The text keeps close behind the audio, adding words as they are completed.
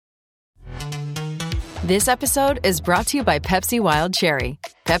This episode is brought to you by Pepsi Wild Cherry.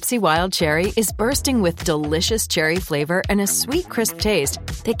 Pepsi Wild Cherry is bursting with delicious cherry flavor and a sweet, crisp taste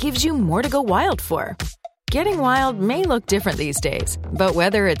that gives you more to go wild for. Getting wild may look different these days, but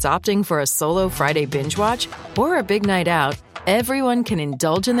whether it's opting for a solo Friday binge watch or a big night out, everyone can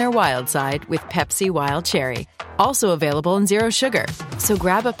indulge in their wild side with Pepsi Wild Cherry. Also available in Zero Sugar. So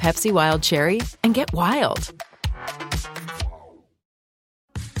grab a Pepsi Wild Cherry and get wild.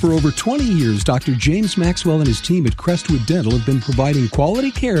 For over 20 years, Dr. James Maxwell and his team at Crestwood Dental have been providing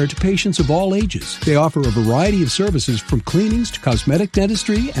quality care to patients of all ages. They offer a variety of services from cleanings to cosmetic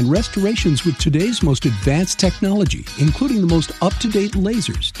dentistry and restorations with today's most advanced technology, including the most up-to-date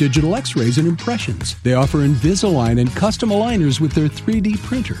lasers, digital x-rays, and impressions. They offer Invisalign and custom aligners with their 3D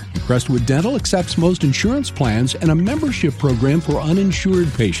printer. Crestwood Dental accepts most insurance plans and a membership program for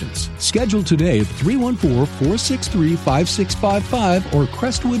uninsured patients. Schedule today at 314-463-5655 or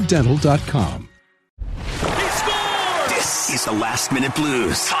crestwooddental.com. This is the Last Minute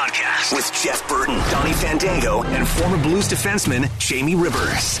Blues podcast with Jeff Burton, Donnie Fandango, and former Blues defenseman Jamie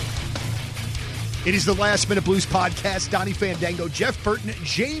Rivers. It is the Last Minute Blues podcast. Donnie Fandango, Jeff Burton,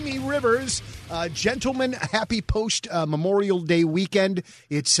 Jamie Rivers. Gentlemen, happy post-Memorial Day weekend.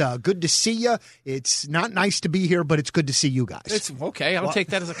 It's good to see you. It's not nice to be here, but it's good to see you guys. It's okay. I'll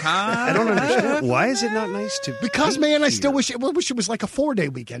take that as a con. I don't understand. Why is it not nice to Because, man, I still wish it was like a 4-day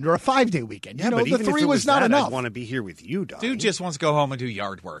weekend or a 5-day weekend. Yeah, you know, but the even 3 if it was not that, enough. I'd want to be here with you, Donnie. Dude just wants to go home and do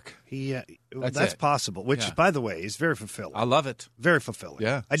yard work. That's possible, which, by the way, is very fulfilling. I love it. Very fulfilling.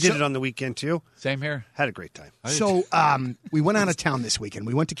 Yeah. I did it on the weekend, too. Same here. Had a great time. So we went out of town this weekend.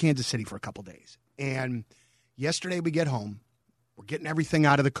 We went to Kansas City for a couple days. And yesterday we get home. We're getting everything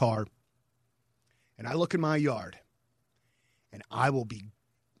out of the car. And I look in my yard. And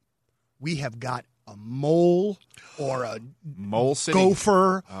we have got a mole or a Mole City?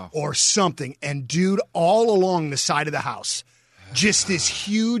 gopher or something. And, dude, all along the side of the house, just this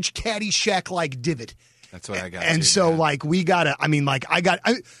huge Caddyshack-like divot. That's what I got. And too, so, man. like, we gotta. I mean, like,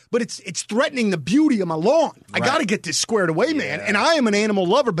 but it's threatening the beauty of my lawn. I gotta get this squared away, man. And I am an animal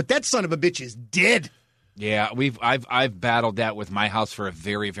lover, but that son of a bitch is dead. Yeah, I've battled that with my house for a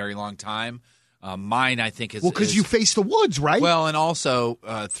very, very long time. Mine, I think, is because you face the woods, right? Well, and also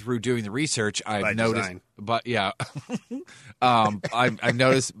through doing the research, I've noticed. Design. But yeah, I've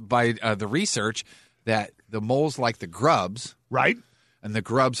noticed by the research that the moles like the grubs, right? And the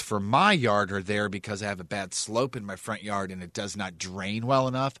grubs for my yard are there because I have a bad slope in my front yard and it does not drain well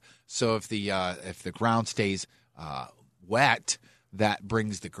enough. So if the ground stays wet, that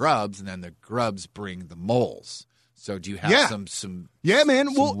brings the grubs, and then the grubs bring the moles. So do you have some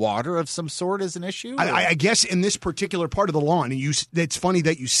water of some sort as an issue? I guess in this particular part of the lawn, and it's funny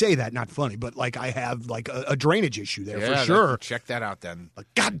that you say that. Not funny, but like I have like a drainage issue there for sure. Check that out then. But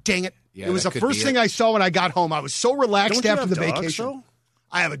God dang it! Yeah, it was the first thing I saw when I got home. I was so relaxed after the vacation. Though?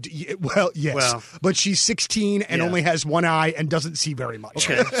 I have yes, but she's 16 and only has one eye and doesn't see very much.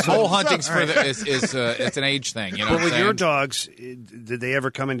 Okay, mole hunting's it's an age thing, you know. But with your dogs, did they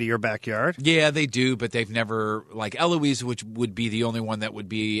ever come into your backyard? Yeah, they do, but they've never, like Eloise, which would be the only one that would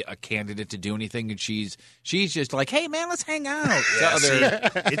be a candidate to do anything, and she's just like, hey man, let's hang out.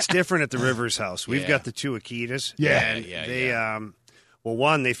 It's different at the Rivers house. We've got the two Akitas. Well,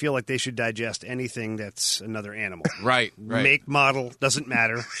 one, they feel like they should digest anything that's another animal. Right. Make, model, doesn't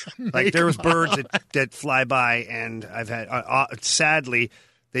matter. Like there was birds that fly by, and I've had, sadly,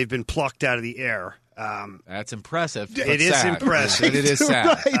 they've been plucked out of the air. That's impressive. It is impressive. It is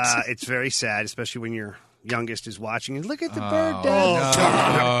sad. Right. It's very sad, especially when your youngest is watching. And look at the bird,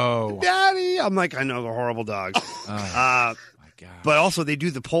 Dad. No. Daddy. I'm like, I know, they're horrible dogs. My God. But also, they do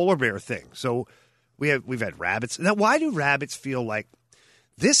the polar bear thing. So we've had rabbits. Now, why do rabbits feel like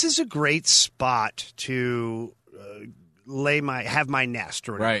this is a great spot to have my nest?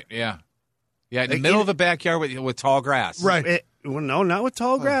 Or right, yeah. Yeah, in the middle of a backyard with tall grass. Right. Well, no, not with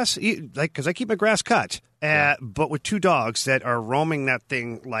tall grass. Because I keep my grass cut. But with two dogs that are roaming that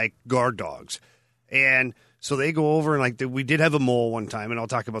thing like guard dogs. And so they go over and we did have a mole one time, and I'll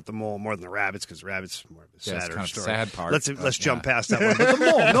talk about the mole more than the rabbits because rabbits more of a sadder kind of story. Sad part. Let's jump past that one. But the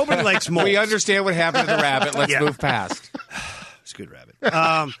mole, nobody likes moles. We understand what happened to the rabbit. Let's move past. It's a good rabbit.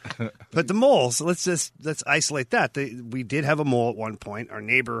 But the moles, let's isolate that. We did have a mole at one point. Our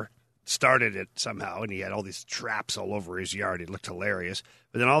neighbor started it somehow, and he had all these traps all over his yard. It looked hilarious.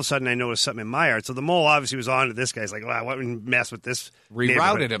 But then all of a sudden, I noticed something in my yard. So the mole obviously was on to this guy. He's like, "Wow, I wouldn't mess with this."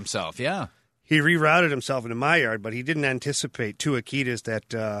 Rerouted himself, yeah. He rerouted himself into my yard, but he didn't anticipate two Akitas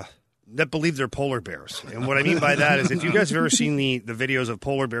that believe they're polar bears. And what I mean by that is if you guys have ever seen the videos of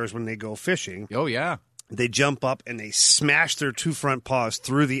polar bears when they go fishing. Oh, yeah. They jump up and they smash their two front paws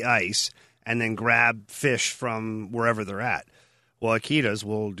through the ice, and then grab fish from wherever they're at. Well, Akitas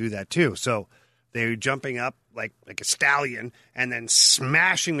will do that too. So they're jumping up like a stallion and then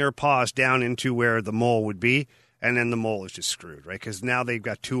smashing their paws down into where the mole would be. And then the mole is just screwed, right? Because now they've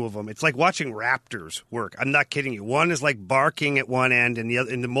got two of them. It's like watching raptors work. I'm not kidding you. One is like barking at one end, and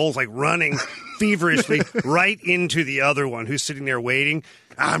the mole's like running feverishly right into the other one, who's sitting there waiting.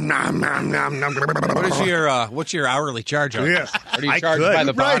 What's your hourly charge on Yeah. this? Or do you I charge could. by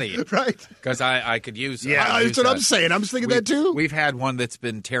the body? Right. Because I could use. Yeah, I could That's use what I'm saying. I'm thinking that too. We've had one that's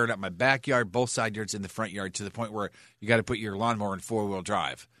been tearing up my backyard, both side yards, in the front yard, to the point where you got to put your lawnmower in 4-wheel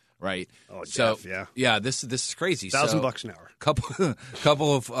drive. Right. Oh, so Jeff, yeah. This is crazy. $1,000 an hour.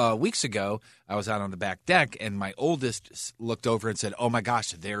 Couple of weeks ago, I was out on the back deck, and my oldest looked over and said, "Oh my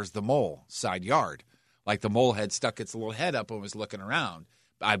gosh, there's the mole side yard." Like the mole had stuck its little head up and was looking around.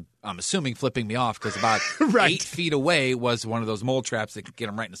 I'm assuming flipping me off, because about Right. 8 feet away was one of those mole traps that could get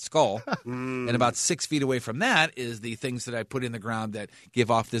him right in the skull. And about 6 feet away from that is the things that I put in the ground that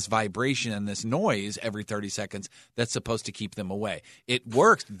give off this vibration and this noise every 30 seconds that's supposed to keep them away. It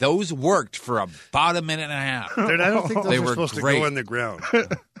worked. Those worked for about a minute and a half. I don't think those They are were supposed to great. go in the ground.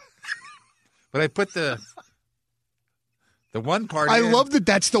 But I put the one part I in. love that.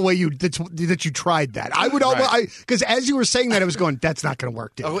 That's the way that you tried that. I would almost because as you were saying that, I was going, "That's not going to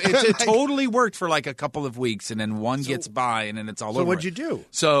work." Dude. Oh, it totally worked for like a couple of weeks, and then one gets by, and then it's all over. So what'd it. you do?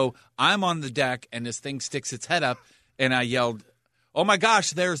 So I'm on the deck, and this thing sticks its head up, and I yelled, "Oh my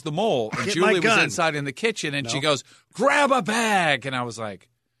gosh, there's the mole!" And Get my Julie was gun. inside in the kitchen, and she goes, "Grab a bag," and I was like,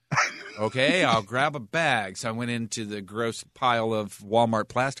 "Okay, I'll grab a bag." So I went into the gross pile of Walmart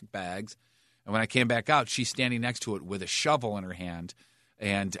plastic bags. And when I came back out, she's standing next to it with a shovel in her hand,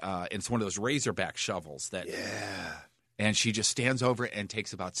 and it's one of those razorback shovels that. Yeah. And she just stands over it and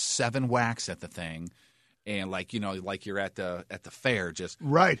takes about 7 whacks at the thing, and like you're at the fair, just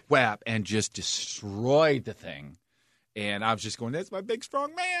Right. whap, and just destroyed the thing. And I was just going, "That's my big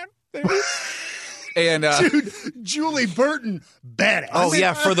strong man." And Dude, Julie Burton, badass. oh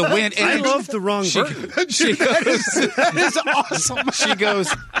yeah, for the win. I And love the wrong she, Burton. she goes, that is awesome. She goes,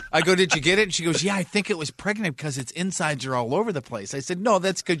 I go, "Did you get it?" And she goes, "Yeah, I think it was pregnant because its insides are all over the place." I said, "No,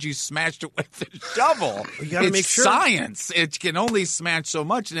 that's because you smashed it with the shovel. You gotta it's make sure. science. It can only smash so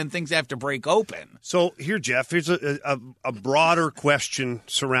much, and then things have to break open." So here, Jeff, here's a broader question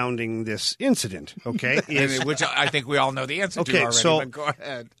surrounding this incident, okay? Which I think we all know the answer to Okay, already, so- but go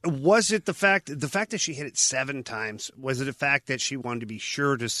ahead. Was it the fact that she hit it 7 times? Was it the fact that she wanted to be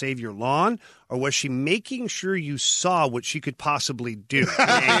sure to save your lawn, or was she making sure you saw what she could possibly do? Could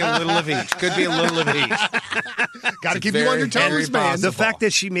be a little of each. Could be a little of each. Got to It's keep you on your very, very toes, man. possible. The fact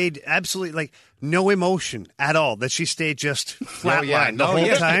that she made absolutely no emotion at all, that she stayed just flatlined the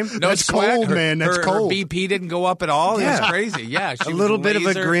whole time. No That's sweat. cold, Her- man. That's her cold. BP didn't go up at all. It Yeah. was crazy. Yeah, she A was little bit of a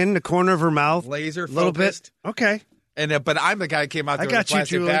laser- grin, the corner of her mouth. laser A little bit. focused. Okay. And but I'm the guy who came out there with got a you,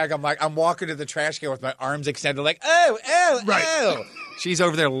 plastic Julie. bag. I'm walking to the trash can with my arms extended, like, oh, Right. oh. She's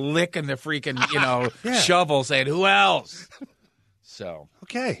over there licking the freaking, Yeah. shovel, saying, "Who else?" So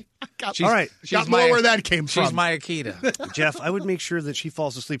Okay. she's, All right. she's Got more where that came She's from. my Akita. Jeff, I would make sure that she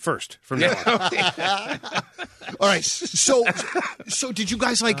falls asleep first from now on. All right. So did you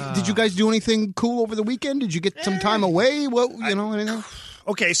guys did you guys do anything cool over the weekend? Did you get some time away? What anything?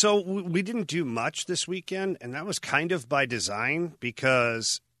 Okay, so we didn't do much this weekend, and that was kind of by design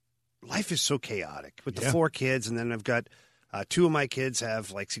because life is so chaotic with the 4 kids, and then I've got 2 of my kids have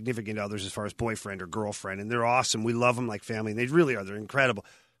like significant others as far as boyfriend or girlfriend, and they're awesome. We love them like family, and they really are. They're incredible.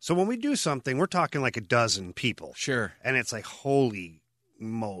 So when we do something, we're talking like a dozen people. Sure. And it's like, holy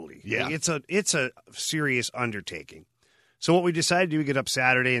moly. Yeah. Like, it's a serious undertaking. So what we decided to do, we get up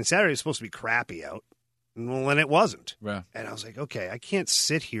Saturday, and Saturday was supposed to be crappy out. Well, and it wasn't. Yeah. And I was like, okay, I can't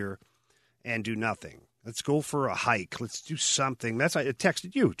sit here and do nothing. Let's go for a hike. Let's do something. That's why I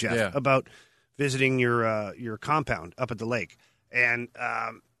texted you, Jeff, about visiting your compound up at the lake. And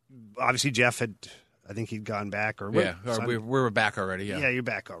obviously Jeff had, I think he'd gone back. Or we were back already. Yeah. Yeah, you're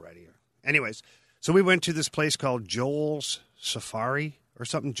back already. Anyways, so we went to this place called Joel's Safari or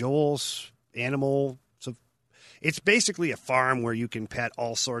something. Joel's Animal. So it's basically a farm where you can pet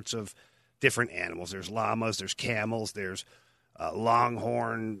all sorts of different animals. There's llamas, there's camels, there's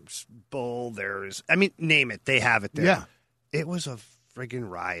longhorn bull, name it. They have it there. Yeah. It was a friggin'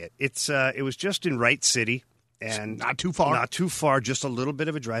 riot. It was just in Wright City. And Not too far. Not too far, just a little bit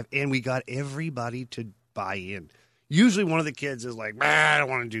of a drive. And we got everybody to buy in. Usually one of the kids is like, I don't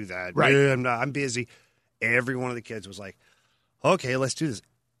want to do that. Right. I'm busy. Every one of the kids was like, okay, let's do this.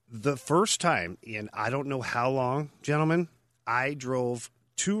 The first time in I don't know how long, gentlemen, I drove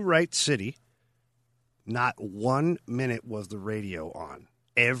to Wright City. Not 1 minute was the radio on.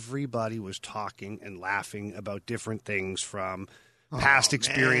 everybody was talking and laughing about different things from past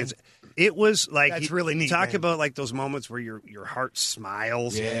experience. It was like That's really neat, Talk man. about like those moments where your heart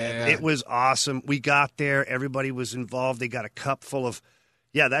smiles. Yeah. It was awesome. We got there. Everybody was involved. They got a cup full of,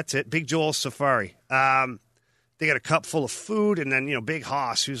 that's it. Big Joel's Safari. They got a cup full of food, and then Big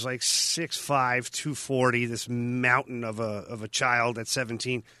Hoss, who's like 6'5", 240, this mountain of a child at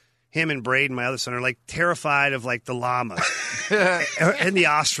 17. Him and Braden, my other son, are like terrified of like the llama and the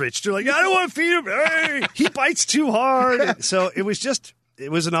ostrich. They're like, I don't want to feed him. Hey, he bites too hard. So it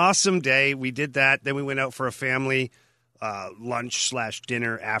was an awesome day. We did that. Then we went out for a family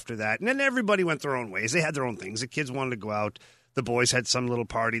lunch/dinner after that. And then everybody went their own ways. They had their own things. The kids wanted to go out. The boys had some little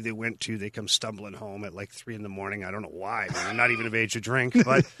party they went to. They come stumbling home at like 3 a.m. I don't know why. I mean, they're not even of age to drink.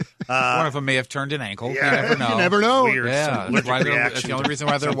 But One of them may have turned an ankle. Yeah, you never know. You never know. Weird. Yeah, Allergic that's reaction the only to reason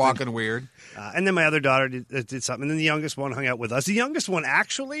why they're something. walking weird. And then my other daughter did something. And then the youngest one hung out with us. The youngest one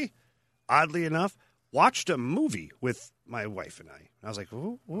actually, oddly enough, watched a movie with my wife and I. And I was like,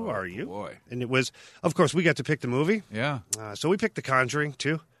 who are you? Boy. And it was, of course, we got to pick the movie. Yeah. So we picked The Conjuring,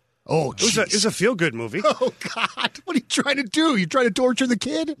 too. Oh, It was a feel-good movie. oh, God. What are you trying to do? You trying to torture the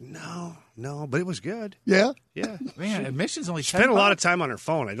kid? No, but it was good. Yeah. Yeah. Man, admission's only $10. Spent a lot of time on her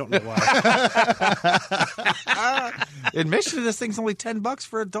phone. I don't know why. Admission to this thing's only $10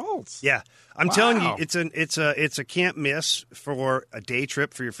 for adults. Yeah, I'm telling you, Wow. it's a can't miss for a day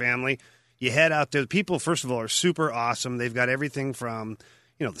trip for your family. You head out there. The people, first of all, are super awesome. They've got everything from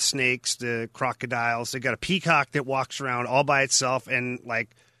the snakes, the crocodiles. They got a peacock that walks around all by itself and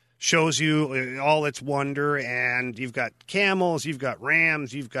like shows you all its wonder. And you've got camels, you've got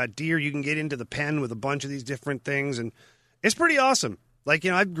rams, you've got deer. You can get into the pen with a bunch of these different things, and it's pretty awesome. Like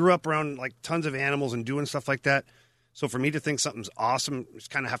I grew up around like tons of animals and doing stuff like that. So for me to think something's awesome, just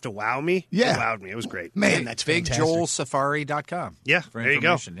kind of have to wow me. Yeah. It wowed me. It was great. Man, that's fantastic. BigJoelSafari.com. Yeah, for there you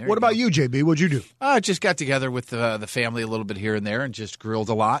go. information. There What you about go. you, JB? What'd you do? Just got together with the family a little bit here and there and just grilled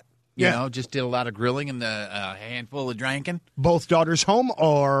a lot. You Yeah. know, just did a lot of grilling and a handful of drinking. Both daughters home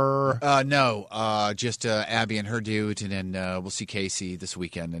or? No, just Abby and her dude, and then we'll see Casey this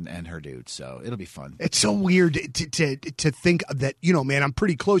weekend and her dude. So it'll be fun. It's so weird to think that, man, I'm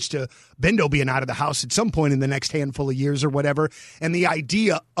pretty close to Bendo being out of the house at some point in the next handful of years or whatever. And the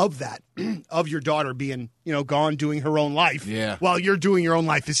idea of that, of your daughter being, gone doing her own life Yeah. while you're doing your own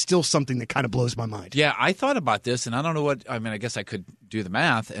life is still something that kind of blows my mind. Yeah, I thought about this, and I don't know I guess I could do the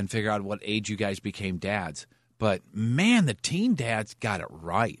math and figure out what age you guys became dads. But, man, the teen dads got it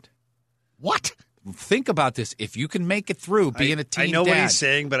right. What? Think about this. If you can make it through being a teen I know dad. what he's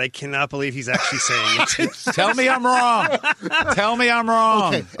saying, but I cannot believe he's actually saying it. Tell me I'm wrong. Tell me I'm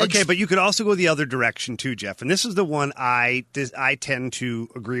wrong. Okay, but you could also go the other direction too, Jeff. And this is the one I tend to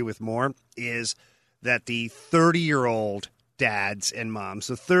agree with more, is that the 30-year-old dads and moms,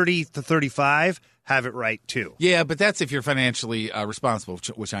 the 30 to 35, have it right too. Yeah, but that's if you're financially responsible,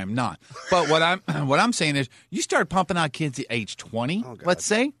 which I'm not. But what I'm saying is, you start pumping out kids at age 20, let's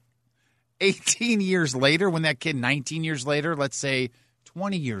say, 18 years later, when that kid, 19 years later, let's say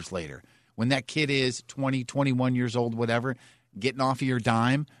 20 years later, when that kid is 20, 21 years old, whatever, getting off of your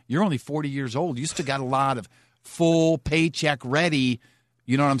dime, you're only 40 years old. You still got a lot of full paycheck ready.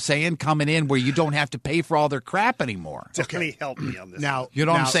 You know what I'm saying? Coming in where you don't have to pay for all their crap anymore. Definitely help me on this. Now, You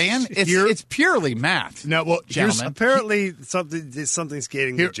know what I'm saying? It's purely math. No, well, gentlemen. Apparently, something's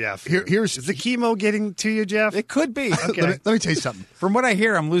getting to Jeff. Here's Is the chemo getting to you, Jeff? It could be. Okay. let me tell you something. From what I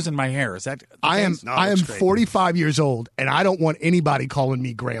hear, I'm losing my hair. Is that the I am case? No, I am that's great. 45 years old, and I don't want anybody calling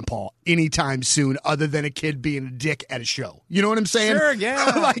me grandpa anytime soon, other than a kid being a dick at a show. You know what I'm saying? Sure,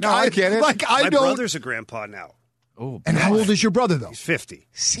 yeah. No, I get it. Like I My don't. brother's a grandpa now. Oh, And how old is your brother though? He's 50.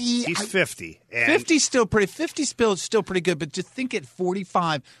 See, He's 50. And 50's still pretty. 50's still pretty good. But just think at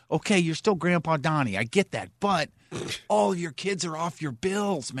 45. Okay, you're still Grandpa Donnie. I get that, but all of your kids are off your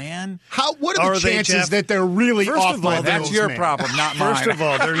bills, man. what are the Are they, chances Jeff? that they're really First off of my all, That's bills, your man? problem, not mine. First of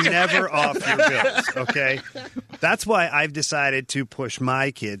all, they're never off your bills, okay? That's why I've decided to push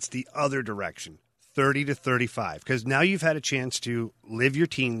my kids the other direction, 30 to 35, because now you've had a chance to live your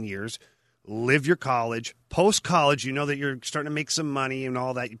teen years, live your college. Post-college, you know that you're starting to make some money and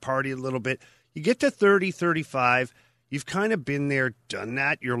all that. You party a little bit. You get to 30, 35, you've kind of been there, done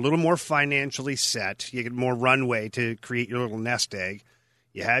that. You're a little more financially set. You get more runway to create your little nest egg.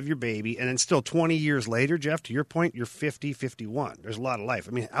 You have your baby, and then still 20 years later, Jeff, to your point, you're 50, 51. There's a lot of life.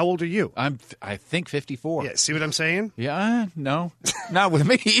 I mean, how old are you? I think 54. Yeah, see what I'm saying? Yeah, no, not with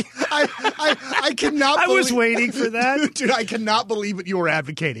me. I cannot. I was believe- waiting for that. Dude, I cannot believe what you were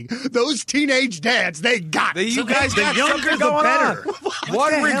advocating. Those teenage dads, they got it. You guys the got younger something the going better. on. What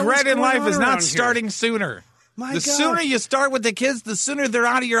One the hell regret is in going life on is around not here? starting sooner. My The God. sooner you start with the kids, the sooner they're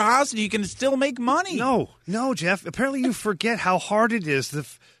out of your house and you can still make money. No, Jeff. Apparently you forget how hard it is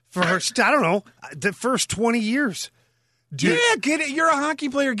for I don't know, the first 20 years. Dude. Yeah, get it. You're a hockey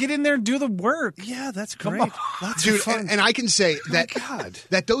player. Get in there and do the work. Yeah, that's Come great. on. Lots Dude, of fun. and I can say that God.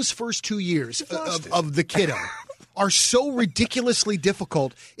 that those first 2 years of the kiddo are so ridiculously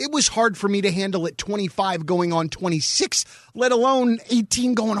difficult. It was hard for me to handle at 25 going on 26, let alone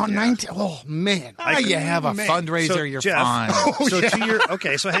 18 going on 19. Oh, man. You have a fundraiser, So, you're Jeff,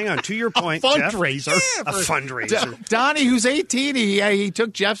 fine. so hang on. To your point, fundraiser. Jeff, a fundraiser. Donnie, who's 18, he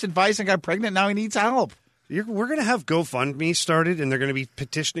took Jeff's advice and got pregnant. Now he needs help. We're going to have GoFundMe started, and they're going to be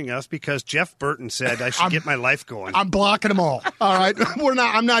petitioning us because Jeff Burton said I should get my life going. I'm blocking them all. All right.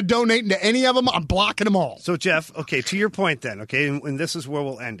 I'm not donating to any of them. I'm blocking them all. So, Jeff, okay, to your point then, okay, and this is where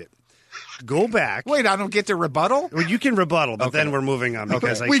we'll end it. Go back. Wait, I don't get to rebuttal? Well, you can rebuttal, but then we're moving on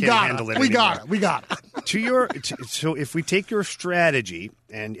because I We can't got handle it. it We anymore. got it. So if we take your strategy,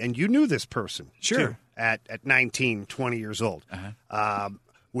 and you knew this person, Sure. too, at 19, 20 years old,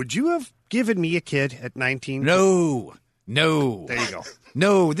 would you have given me a kid at 19? No. There you go.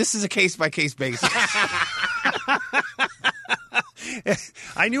 No, this is a case-by-case basis.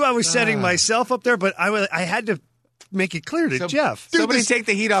 I knew I was setting myself up there, but I had to make it clear to Jeff. Somebody take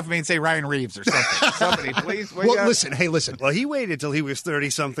the heat off me and say Ryan Reeves or something. Somebody, please. Well, listen. Well, he waited till he was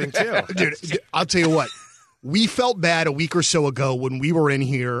 30-something, too. Dude, I'll tell you what. We felt bad a week or so ago when we were in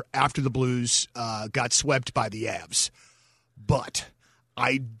here after the Blues got swept by the Avs. But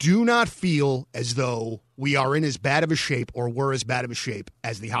I do not feel as though we are in as bad of a shape or were as bad of a shape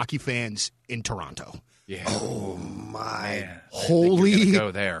as the hockey fans in Toronto. Yeah. Oh, my. Holy,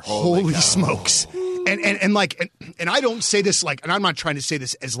 go there. Holy smokes. And I don't say this like, and I'm not trying to say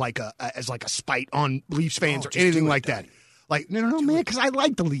this as like a spite on Leafs fans or just anything do it, like Danny. that. Like, no, man, because I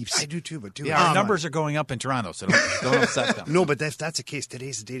like the Leafs. I do, too, but Yeah, our numbers are going up in Toronto, so don't upset them. No, but if that's the case,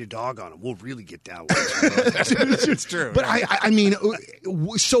 today's the day to dog on them. We'll really get down with it. It's true. But I mean,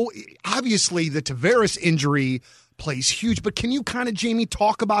 so obviously the Tavares injury plays huge. But can you kind of, Jamie,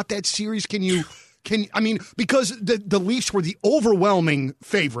 talk about that series? Because the Leafs were the overwhelming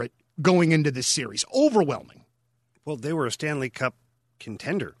favorite going into this series, overwhelming. Well, they were a Stanley Cup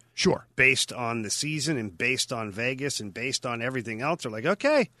contender. Sure. Based on the season and based on Vegas and based on everything else, they're like,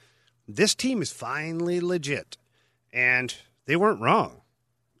 okay, this team is finally legit. And they weren't wrong,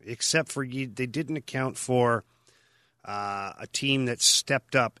 except for they didn't account for a team that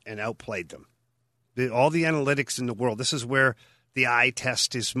stepped up and outplayed them. All the analytics in the world, this is where the eye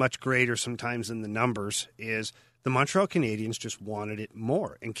test is much greater sometimes than the numbers, is the Montreal Canadiens just wanted it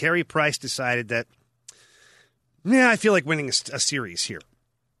more. And Carey Price decided that, I feel like winning a series here.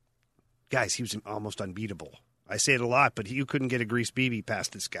 Guys, he was almost unbeatable. I say it a lot, but you couldn't get a grease BB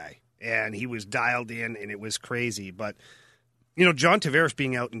past this guy. And he was dialed in, and it was crazy. But, John Tavares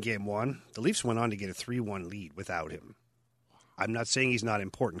being out in Game 1, the Leafs went on to get a 3-1 lead without him. I'm not saying he's not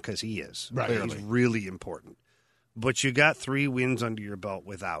important, because he is. Right. He's really important. But you got 3 wins under your belt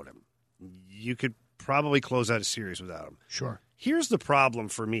without him. You could probably close out a series without him. Sure. Here's the problem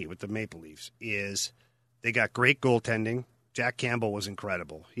for me with the Maple Leafs is they got great goaltending. Jack Campbell was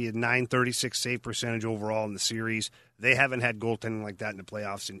incredible. He had .936 save percentage overall in the series. They haven't had goaltending like that in the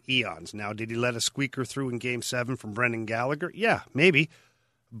playoffs in eons. Now, did he let a squeaker through in Game 7 from Brendan Gallagher? Yeah, maybe.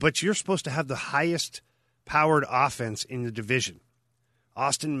 But you're supposed to have the highest powered offense in the division.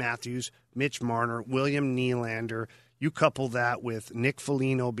 Austin Matthews, Mitch Marner, William Nylander. You couple that with Nick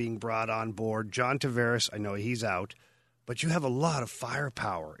Foligno being brought on board. John Tavares, I know he's out. But you have a lot of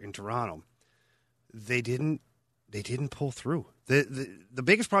firepower in Toronto. They didn't pull through. The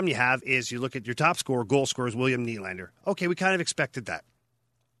biggest problem you have is you look at your top scorer, goal scorer is William Nylander. Okay, we kind of expected that.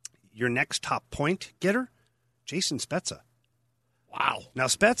 Your next top point getter, Jason Spezza. Wow. Now,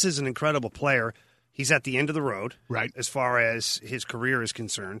 Spezza is an incredible player. He's at the end of the road, right, as far as his career is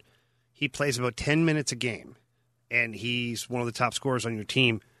concerned. He plays about 10 minutes a game, and he's one of the top scorers on your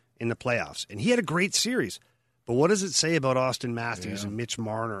team in the playoffs. And he had a great series. But what does it say about Austin Matthews and Mitch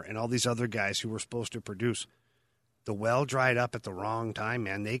Marner and all these other guys who were supposed to produce? The well dried up at the wrong time,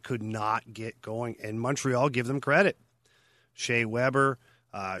 man. They could not get going. And Montreal, give them credit. Shea Weber,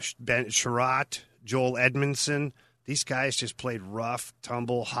 Ben Sherratt, Joel Edmondson. These guys just played rough,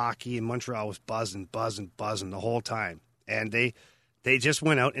 tumble hockey, and Montreal was buzzing the whole time. And they just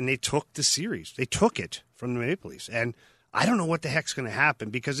went out and they took the series. They took it from the Maple Leafs. And I don't know what the heck's going to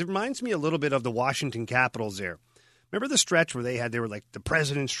happen because it reminds me a little bit of the Washington Capitals there. Remember the stretch where they were like the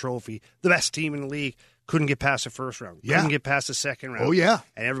President's Trophy, the best team in the league? couldn't get past the first round, Yeah. couldn't get past the second round. Oh, yeah.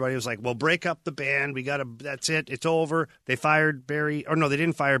 And everybody was like, well, break up the band. That's it. It's over. They fired Barry, or no, they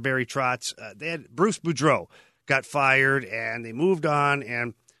didn't fire Barry Trotz. They had Bruce Boudreau got fired, and they moved on,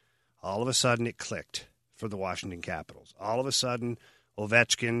 and all of a sudden it clicked for the Washington Capitals. All of a sudden,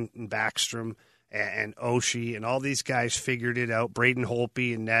 Ovechkin and Backstrom and Oshie and all these guys figured it out. Braden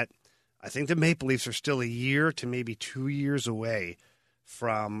Holtby and net. I think the Maple Leafs are still a year to maybe 2 years away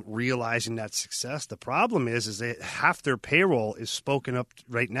from realizing that success. The problem is that half their payroll is spoken up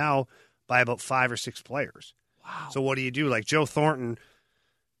right now by about 5 or 6 players. Wow. So what do you do? Like Joe Thornton,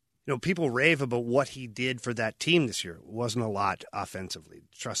 people rave about what he did for that team this year. It wasn't a lot offensively.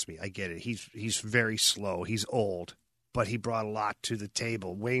 Trust me, I get it. He's very slow. He's old, but he brought a lot to the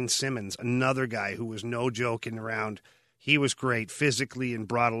table. Wayne Simmons, another guy who was no joking around. He was great physically and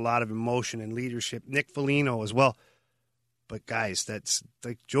brought a lot of emotion and leadership. Nick Foligno as well. But guys, that's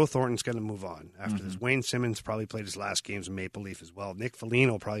like Joe Thornton's going to move on after this. Wayne Simmons probably played his last games in Maple Leaf as well. Nick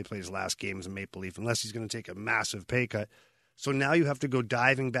Foligno probably played his last games in Maple Leaf unless he's going to take a massive pay cut. So now you have to go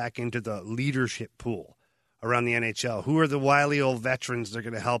diving back into the leadership pool around the NHL. Who are the wily old veterans that are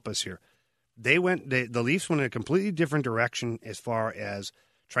going to help us here? The Leafs went in a completely different direction as far as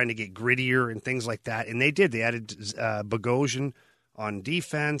trying to get grittier and things like that. And they did. They added Bogosian on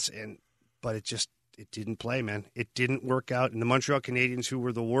defense, but it didn't play, man. It didn't work out. And the Montreal Canadiens, who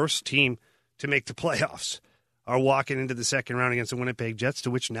were the worst team to make the playoffs, are walking into the second round against the Winnipeg Jets,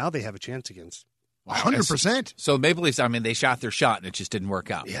 to which now they have a chance against. 100%. So Maple Leafs, they shot their shot and it just didn't work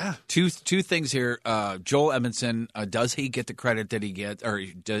out. Yeah. Two things here. Joel Edmondson, does he get the credit that he gets, or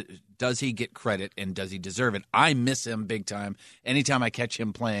does he get credit and does he deserve it? I miss him big time. Anytime I catch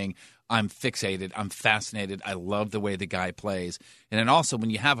him playing, I'm fixated. I'm fascinated. I love the way the guy plays. And then also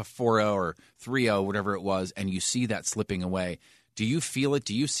when you have a 4-0 or 3-0, whatever it was, and you see that slipping away, do you feel it?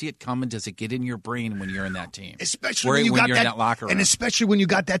 Do you see it coming? Does it get in your brain when you're in that team? Especially when you're in that locker room. And especially when you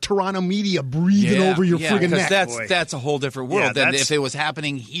got that Toronto media breathing over your friggin' neck. That's a whole different world. Yeah, than if it was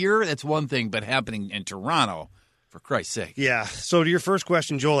happening here, that's one thing, but happening in Toronto, for Christ's sake. Yeah. So to your first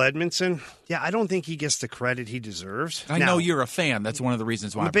question, Joel Edmondson, I don't think he gets the credit he deserves. I know you're a fan. That's one of the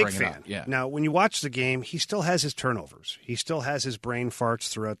reasons why I'm a big bringing it fan. up. Yeah. Now, when you watch the game, he still has his turnovers. He still has his brain farts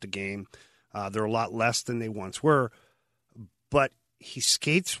throughout the game. They're a lot less than they once were, but he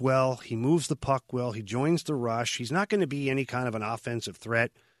skates well. He moves the puck well. He joins the rush. He's not going to be any kind of an offensive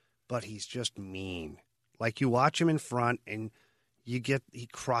threat, but he's just mean. Like you watch him in front and he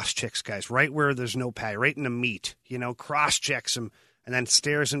cross-checks guys right where there's no pad, right in the meat, cross-checks him and then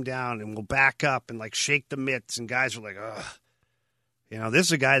stares him down and will back up and shake the mitts, and guys are like, ugh. This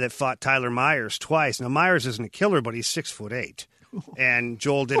is a guy that fought Tyler Myers twice. Now, Myers isn't a killer, but he's 6'8", and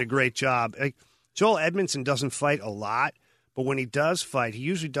Joel did a great job. Joel Edmondson doesn't fight a lot, but when he does fight, he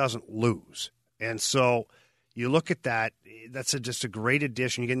usually doesn't lose. And so you look at that, that's just a great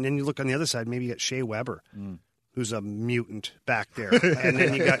addition. And then you look on the other side, maybe you got Shea Weber, who's a mutant back there. And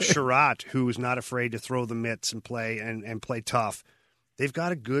then you got Sherratt, who's not afraid to throw the mitts and play tough. They've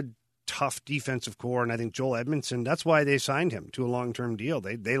got a good, tough defensive core, and I think Joel Edmondson, that's why they signed him to a long-term deal.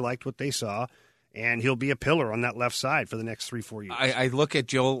 They liked what they saw, and he'll be a pillar on that left side for the next 3-4 years. I look at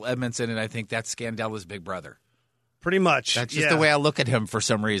Joel Edmondson, and I think that's Scandella's big brother. Pretty much. That's just the way I look at him for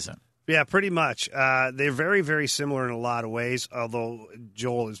some reason. Yeah, pretty much. They're very, very similar in a lot of ways, although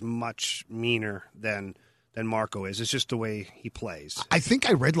Joel is much meaner than Marco is. It's just the way he plays. I think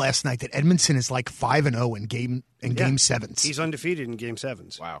I read last night that Edmondson is like 5-0 in game sevens. He's undefeated in game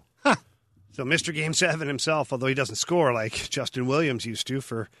sevens. Wow. So Mr. Game 7 himself, although he doesn't score like Justin Williams used to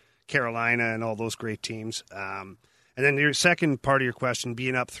for Carolina and all those great teams. And then your second part of your question,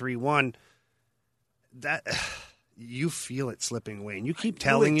 being up 3-1, that you feel it slipping away. And you keep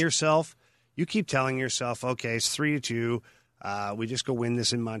telling yourself, okay, it's 3-2. We just go win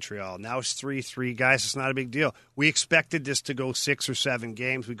this in Montreal. Now it's 3-3. Guys, it's not a big deal. We expected this to go 6 or 7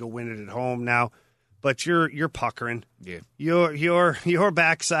 games. We go win it at home now. But you're puckering. Yeah. Your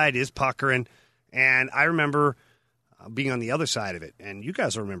backside is puckering. And I remember being on the other side of it, and you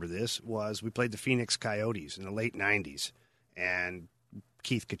guys will remember this, was we played the Phoenix Coyotes in the late 90s. And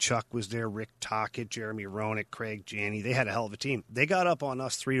Keith Tkachuk was there, Rick Tocchet, Jeremy Roenick, Craig Janney. They had a hell of a team. They got up on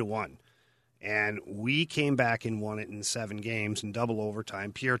us 3-1. And we came back and won it in 7 games in double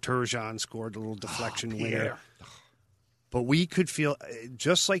overtime. Pierre Turgeon scored a little deflection winner. But we could feel,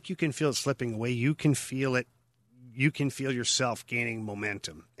 just like you can feel it slipping away, you can feel it. You can feel yourself gaining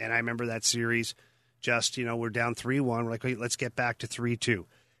momentum. And I remember that series, we're down 3-1. We're like, wait, let's get back to 3-2.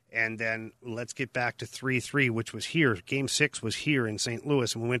 And then let's get back to 3-3, which was here. Game 6 was here in St.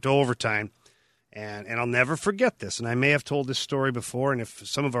 Louis, and we went to overtime. And I'll never forget this. And I may have told this story before, and if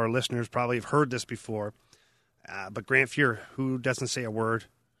some of our listeners probably have heard this before. But Grant Fuhr, who doesn't say a word,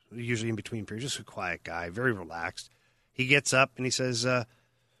 usually in between periods, just a quiet guy, very relaxed. He gets up and he says,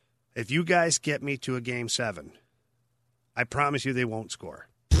 if you guys get me to a Game 7, I promise you they won't score.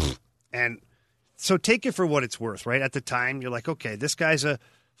 And so take it for what it's worth, right? At the time, you're like, okay, this guy's a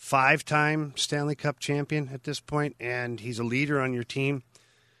 5-time Stanley Cup champion at this point, and he's a leader on your team.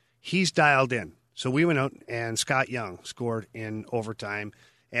 He's dialed in. So we went out, and Scott Young scored in overtime,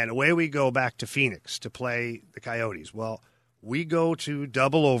 and away we go back to Phoenix to play the Coyotes. Well, we go to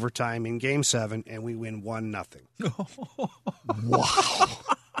double overtime in Game 7, and we win 1-0. Wow.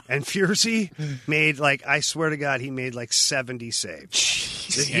 And Fiercy made, I swear to God, he made 70 saves.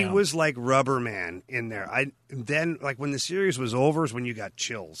 Jeez. He was like Rubber Man in there. Then, when the series was over is when you got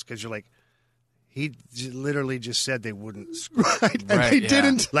chills, because you're like, he literally just said they wouldn't score. Right. And they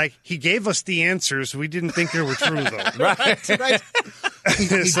didn't. He gave us the answers. We didn't think they were true, though. Right.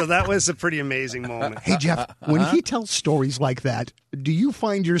 So that was a pretty amazing moment. Hey, Jeff, when he tells stories like that, do you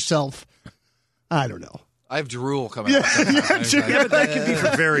find yourself, I don't know. I have drool coming out. Yeah, but that could be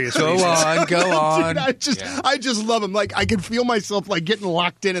for various reasons. Go on. Dude, I just love him. I can feel myself getting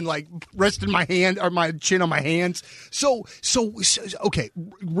locked in and resting my hand or my chin on my hands. So okay,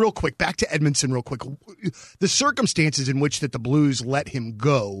 real quick, back to Edmondson real quick. The circumstances in which that the Blues let him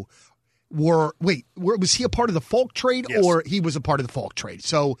go was he a part of the Falk trade? Yes. Or he was a part of the Falk trade?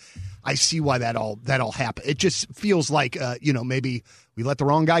 So I see why that all happened. It just feels like maybe we let the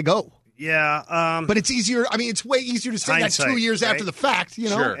wrong guy go. Yeah. But it's easier. I mean, it's way easier to say that 2 years after the fact,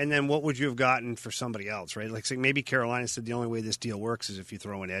 Sure. And then what would you have gotten for somebody else, right? Say maybe Carolina said the only way this deal works is if you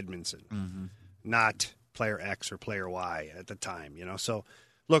throw in Edmondson, not player X or player Y at the time, So,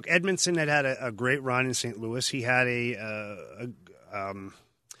 look, Edmondson had a great run in St. Louis. He had a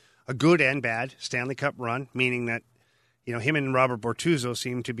good and bad Stanley Cup run, meaning that him and Robert Bortuzzo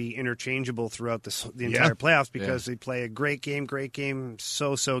seem to be interchangeable throughout the entire playoffs because they play a great game,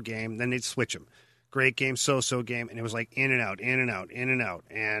 so-so game, then they'd switch them. Great game, so-so game, and it was in and out, in and out, in and out.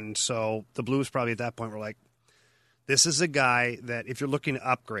 And so the Blues probably at that point were like, this is a guy that if you're looking to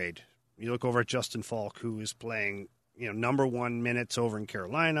upgrade, you look over at Justin Falk, who is playing number 1 minutes over in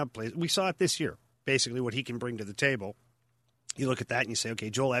Carolina. We saw it this year, basically what he can bring to the table. You look at that and you say, okay,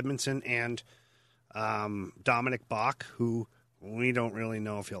 Joel Edmondson and Dominic Bach, who we don't really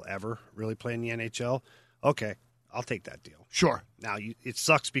know if he'll ever really play in the NHL. Okay, I'll take that deal. Sure. Now, it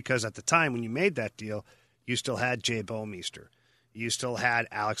sucks because at the time when you made that deal, you still had Jay Bouwmeester. You still had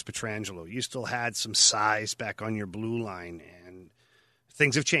Alex Pietrangelo. You still had some size back on your blue line, and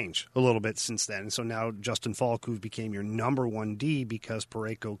things have changed a little bit since then. And so now Justin Falk, who became your number 1D because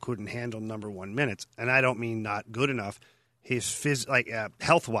Parayko couldn't handle number 1 minutes, and I don't mean not good enough. His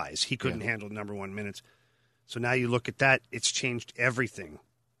health-wise, he couldn't handle number 1 minutes. So now you look at that, it's changed everything.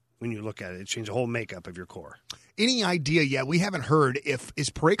 When you look at it, it changed the whole makeup of your core. Any idea yet? We haven't heard is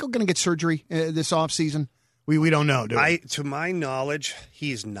Parayko going to get surgery this offseason? We don't know, do we? To my knowledge,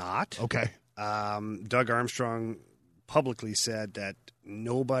 he's not. Okay. Doug Armstrong publicly said that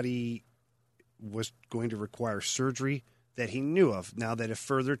nobody was going to require surgery that he knew of. Now that if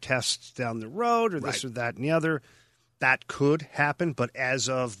further tests down the road or this or that and the other, that could happen, but as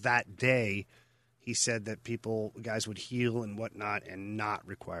of that day, he said that guys would heal and whatnot and not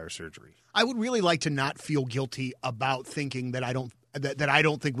require surgery. I would really like to not feel guilty about thinking that I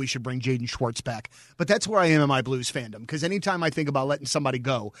don't think we should bring Jaden Schwartz back. But that's where I am in my Blues fandom, because anytime I think about letting somebody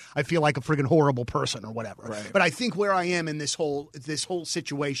go, I feel like a friggin' horrible person or whatever. Right. But I think where I am in this whole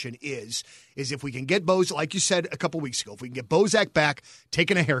situation is if we can get Bozak, like you said a couple weeks ago, if we can get Bozak back,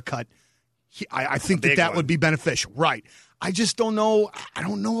 taking a haircut, I think that would be beneficial. Right. I just don't know. I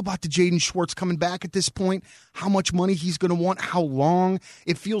don't know about the Jaden Schwartz coming back at this point, how much money he's going to want, how long.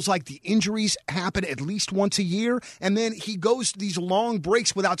 It feels like the injuries happen at least once a year, and then he goes to these long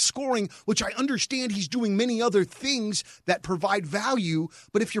breaks without scoring, which I understand he's doing many other things that provide value.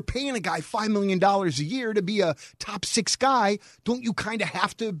 But if you're paying a guy $5 million a year to be a top 6 guy, don't you kind of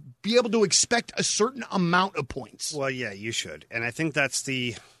have to be able to expect a certain amount of points? Well, yeah, you should. And I think that's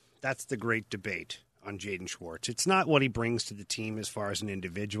the great debate on Jaden Schwartz. It's not what he brings to the team as far as an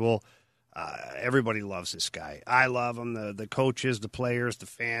individual. Everybody loves this guy. I love him, the coaches, the players, the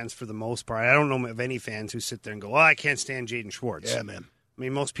fans for the most part. I don't know of any fans who sit there and go, I can't stand Jaden Schwartz. Yeah, man. I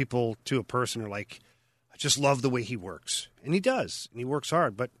mean, most people to a person are like, I just love the way he works. And he does. And he works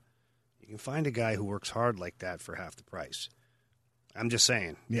hard. But you can find a guy who works hard like that for half the price. I'm just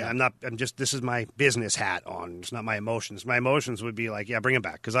saying. Yeah. This is my business hat on. It's not my emotions. My emotions would be like, yeah, bring him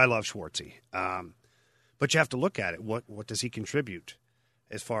back because I love Schwartzy. But you have to look at it. What does he contribute?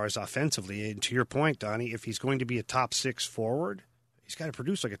 as far as offensively. And to your point, Donnie, if he's going to be a top 6 forward, he's got to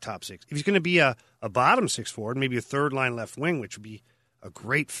produce like a top 6. If he's going to be a bottom 6 forward, maybe a third line left wing, which would be a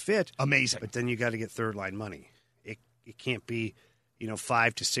great fit. Amazing. But then you got to get third line money. It can't be,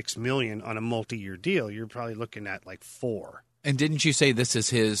 $5 to $6 million on a multi-year deal. You're probably looking at like $4 million. And didn't you say this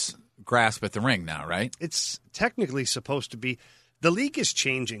is his grasp at the ring now, right? It's technically supposed to be. The league is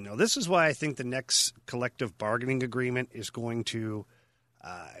changing, though. This is why I think the next collective bargaining agreement is going to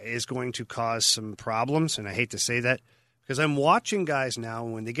cause some problems. And I hate to say that because I'm watching guys now,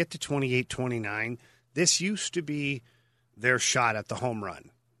 when they get to 28, 29, this used to be their shot at the home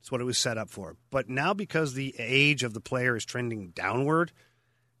run. That's what it was set up for. But now, because the age of the player is trending downward,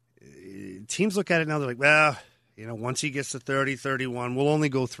 teams look at it now, they're like, well, once he gets to 30, 31, we'll only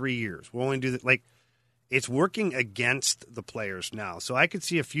go 3 years. We'll only do that. Like, it's working against the players now. So I could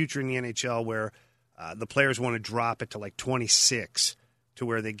see a future in the NHL where the players want to drop it to like 26 to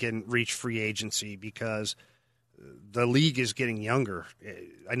where they can reach free agency because the league is getting younger.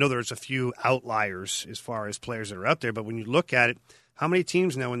 I know there's a few outliers as far as players that are out there, but when you look at it, how many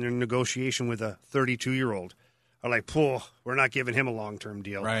teams now in their negotiation with a 32-year-old are like, we're not giving him a long-term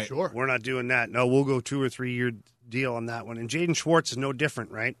deal. Right. Sure. We're not doing that. No, we'll go 2 or 3 year deal on that one. And Jaden Schwartz is no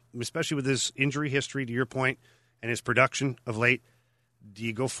different, right? Especially with his injury history, to your point, and his production of late. Do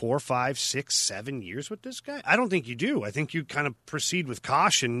you go 4, 5, 6, 7 years with this guy? I don't think you do. I think you kind of proceed with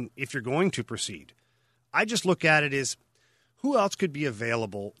caution if you're going to proceed. I just look at it as who else could be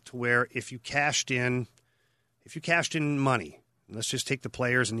available to where if you cashed in money, let's just take the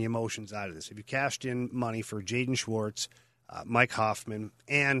players and the emotions out of this. If you cashed in money for Jaden Schwartz, Mike Hoffman,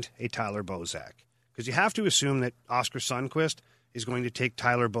 and a Tyler Bozak, because you have to assume that Oscar Sundqvist is going to take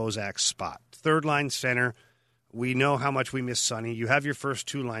Tyler Bozak's spot. Third line center, we know how much we miss Sonny. You have your first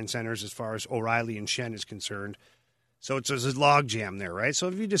 2 line centers as far as O'Reilly and Shen is concerned. So it's a log jam there, right? So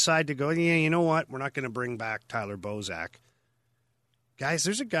if you decide to go, you know what, we're not going to bring back Tyler Bozak. Guys,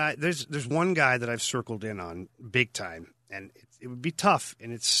 there's one guy that I've circled in on big time, and it would be tough,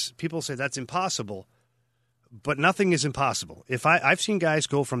 and people say that's impossible, but nothing is impossible. I've seen guys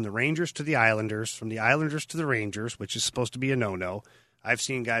go from the Rangers to the Islanders, from the Islanders to the Rangers, which is supposed to be a no-no. I've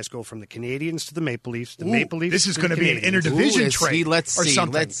seen guys go from the Canadians to the Maple Leafs. Maple Leafs. This is going to be an interdivision trade. Let's or see.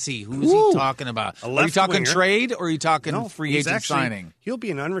 Something. Let's see. Who's he talking about? Are you talking winger. trade or are you talking free agent signing? He'll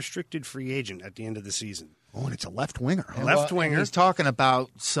be an unrestricted free agent at the end of the season. Oh, and it's a left winger. Huh? Left winger. He's talking about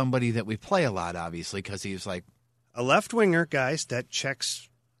somebody that we play a lot, obviously, because he's like a left winger, guys, that checks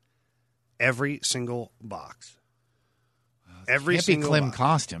every single box. Every can't be single Clem box.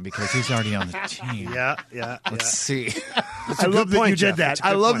 Costin because he's already on the team. Yeah. Let's see. I love that you did Jeff. that. It's a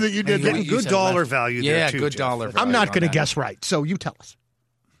I good love point. that you did Hey, that. you Good said dollar left. value there, Yeah, too, good Jeff. dollar value. I'm not on going to that. guess right, so you tell us.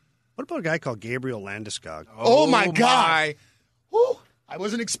 What about a guy called Gabriel Landeskog? Oh, my God. Whew, I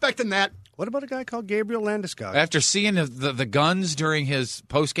wasn't expecting that. What about a guy called Gabriel Landeskog? After seeing the guns during his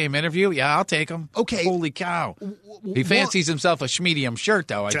post-game interview, yeah, I'll take him. Okay. Holy cow. He fancies himself a schmedium shirt,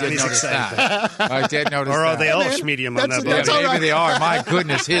 though. I did Johnny's notice excited. that. I did notice Or that. are they all man, medium on that that's boat? all Maybe right. they are. My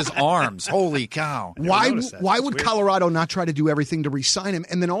goodness, his arms. Holy cow. Why noticed that. would It's weird. Colorado not try to do everything to re-sign him?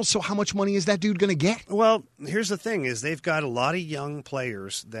 And then also, how much money is that dude going to get? Well, here's the thing: is they've got a lot of young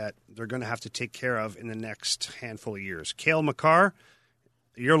players that they're going to have to take care of in the next handful of years. Cale Makar,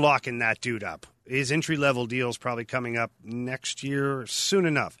 you're locking that dude up. His entry-level deal is probably coming up next year, soon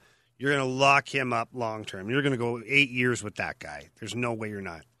enough. You're going to lock him up long-term. You're going to go 8 years with that guy. There's no way you're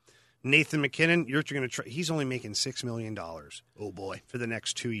not. Nathan McKinnon, you're going to try. He's only making $6 million. Oh, boy. For the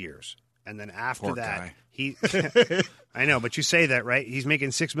next 2 years. And then after Poor that, guy. he I know, but you say that, right? He's making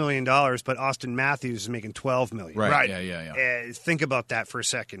 $6 million, but Austin Matthews is making $12 million. Right. Yeah. Think about that for a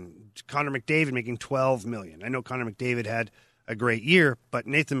second. Connor McDavid making $12 million. I know Connor McDavid had a great year, but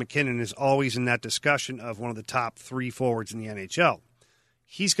Nathan McKinnon is always in that discussion of one of the top 3 forwards in the NHL.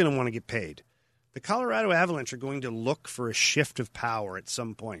 He's going to want to get paid. The Colorado Avalanche are going to look for a shift of power at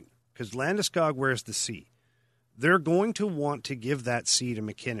some point because Landeskog wears the C. They're going to want to give that C to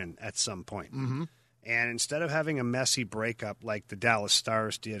McKinnon at some point. Mm-hmm. And instead of having a messy breakup like the Dallas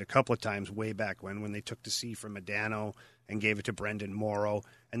Stars did a couple of times way back when they took the C from Modano and gave it to Brendan Morrow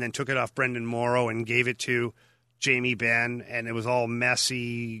and then took it off Brendan Morrow and gave it to Jamie Benn, and it was all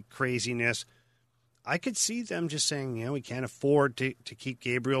messy craziness. I could see them just saying, we can't afford to keep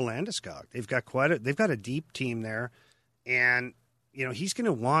Gabriel Landeskog. They've got a deep team there, and he's going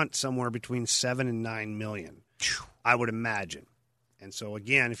to want somewhere between $7 and $9 million, I would imagine. And so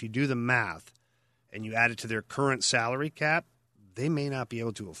again, if you do the math and you add it to their current salary cap, they may not be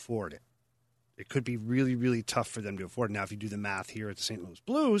able to afford it. It could be really, really tough for them to afford it. Now, if you do the math here at the St. Louis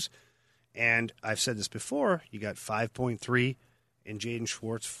Blues. And I've said this before, you got 5.3 in Jaden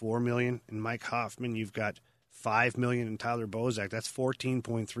Schwartz, $4 million. In Mike Hoffman, you've got $5 million in Tyler Bozak. That's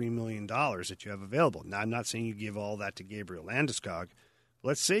 $14.3 million that you have available. Now, I'm not saying you give all that to Gabriel Landeskog.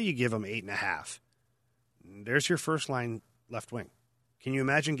 Let's say you give him $8.5. There's your first line left wing. Can you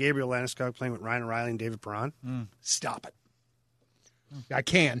imagine Gabriel Landeskog playing with Ryan O'Reilly and David Perron? Stop it. I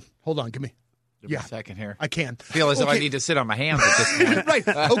can. Hold on. Give me. Give me a second here. I can. I feel as though I need to sit on my hands at this point. Right.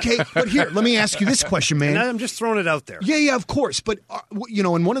 Okay. But here, let me ask you this question, man. And I'm just throwing it out there. Yeah, of course. But,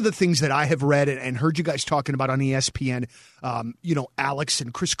 and one of the things that I have read and heard you guys talking about on ESPN, Alex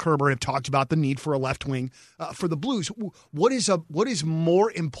and Chris Kerber have talked about the need for a left wing for the Blues. What is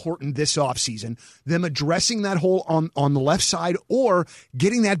more important this offseason, them addressing that hole on the left side or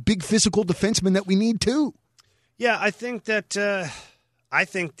getting that big physical defenseman that we need too? Yeah, I think that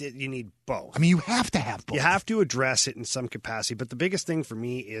you need both. I mean, you have to have both. You have to address it in some capacity. But the biggest thing for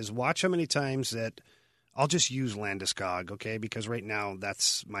me is watch how many times that I'll just use Landeskog, okay? Because right now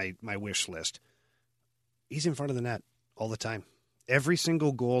that's my wish list. He's in front of the net all the time. Every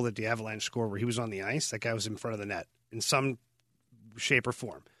single goal that the Avalanche scored where he was on the ice, that guy was in front of the net in some shape or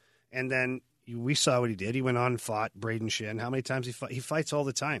form. And then we saw what he did. He went on and fought Braden Shin. How many times he fights all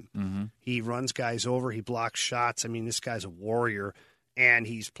the time? Mm-hmm. He runs guys over. He blocks shots. I mean, this guy's a warrior. And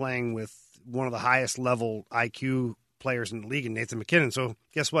he's playing with one of the highest level IQ players in the league, in Nathan MacKinnon. So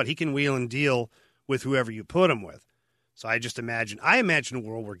guess what? He can wheel and deal with whoever you put him with. So I imagine a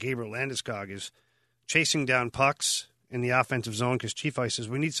world where Gabriel Landeskog is chasing down pucks in the offensive zone because Chief Ice says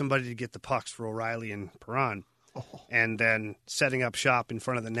we need somebody to get the pucks for O'Reilly and Perron, and then setting up shop in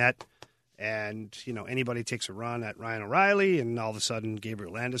front of the net. And anybody takes a run at Ryan O'Reilly, and all of a sudden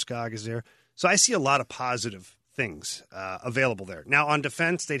Gabriel Landeskog is there. So I see a lot of positive things available there. Now, on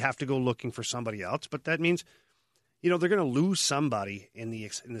defense, they'd have to go looking for somebody else, but that means, they're going to lose somebody in the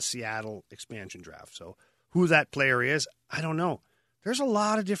Seattle expansion draft. So who that player is, I don't know. There's a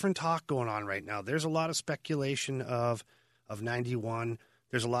lot of different talk going on right now. There's a lot of speculation of 91.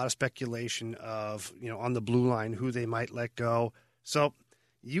 There's a lot of speculation of, on the blue line, who they might let go. So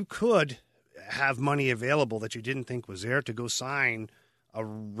you could have money available that you didn't think was there to go sign a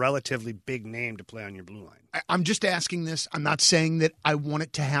relatively big name to play on your blue line. I'm just asking this. I'm not saying that I want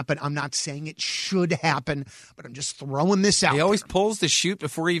it to happen. I'm not saying it should happen, but I'm just throwing this out. He always pulls the chute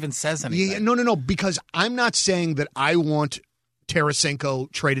before he even says anything. Yeah, no, because I'm not saying that I want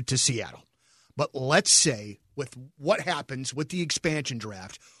Tarasenko traded to Seattle. But let's say with what happens with the expansion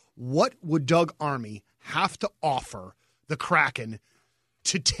draft, what would Doug Army have to offer the Kraken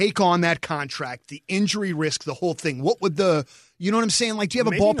to take on that contract, the injury risk, the whole thing? What would you know what I'm saying? Like, do you have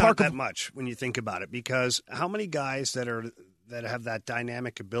a Maybe ballpark? Not that much when you think about it, because how many guys that have that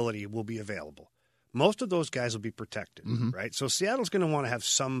dynamic ability will be available? Most of those guys will be protected, right? So Seattle's going to want to have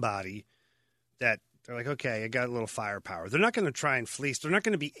somebody that they're like, okay, I got a little firepower. They're not going to try and fleece. They're not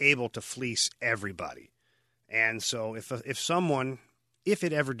going to be able to fleece everybody. And so if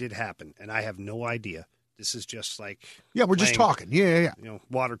it ever did happen, and I have no idea. This is just like we're just talking. Yeah.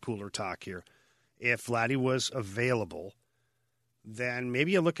 Water cooler talk here. If Vladdy was available, then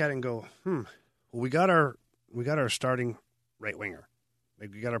maybe you look at it and go, well, we got our starting right winger.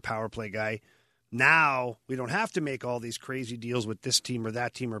 Like, we got our power play guy. Now we don't have to make all these crazy deals with this team or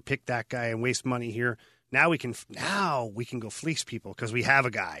that team or pick that guy and waste money here. Now we can go fleece people because we have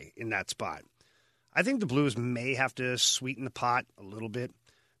a guy in that spot. I think the Blues may have to sweeten the pot a little bit.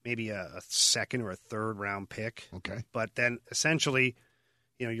 Maybe a second or a third round pick. Okay. But then essentially,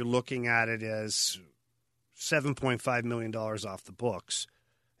 you're looking at it as $7.5 million off the books.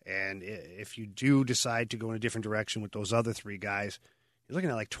 And if you do decide to go in a different direction with those other three guys, you're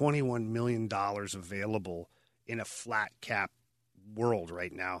looking at like $21 million available in a flat cap world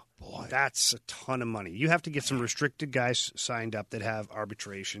right now. Boy. That's a ton of money. You have to get some restricted guys signed up that have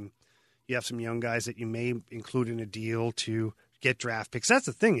arbitration. You have some young guys that you may include in a deal to get draft picks. That's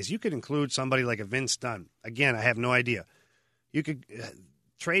the thing, is you could include somebody like a Vince Dunn. Again, I have no idea. You could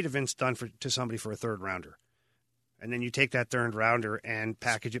trade a Vince Dunn to somebody for a third rounder. And then you take that third rounder and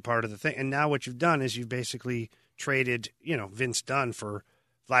package it part of the thing. And now what you've done is you've basically traded, Vince Dunn for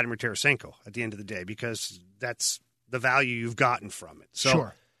Vladimir Tarasenko at the end of the day, because that's the value you've gotten from it. So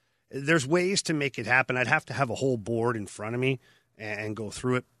sure. There's ways to make it happen. I'd have to have a whole board in front of me and go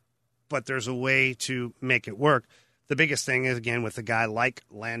through it. But there's a way to make it work. The biggest thing is, again, with a guy like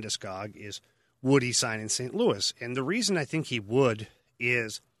Landeskog, is would he sign in St. Louis? And the reason I think he would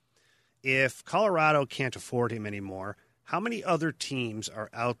is if Colorado can't afford him anymore, how many other teams are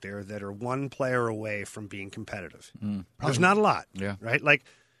out there that are one player away from being competitive? There's not a lot, right? Like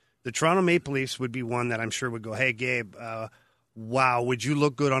the Toronto Maple Leafs would be one that I'm sure would go, hey, Gabe, wow, would you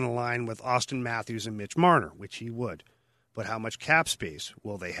look good on a line with Austin Matthews and Mitch Marner, which he would. but how much cap space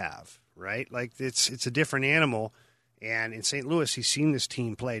will they have, right? Like, it's a different animal. And in St. Louis, he's seen this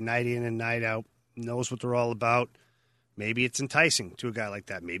team play night in and night out, knows what they're all about. Maybe it's enticing to a guy like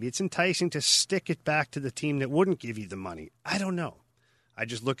that. Maybe it's enticing to stick it back to the team that wouldn't give you the money. I don't know. I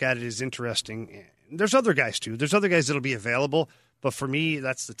just look at it as interesting. There's other guys, too. There's other guys that'll be available. But for me,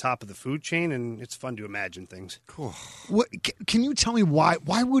 that's the top of the food chain, and it's fun to imagine things. Cool. Can you tell me why?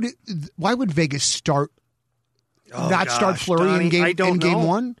 Why would Vegas start Fleury Donnie, in game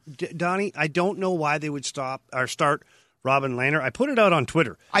one? Donnie, I don't know why they would start Robin Lehner. I put it out on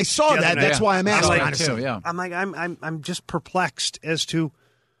Twitter. I saw that. That's why I'm asking. Honestly, yeah. I'm like, I'm just perplexed as to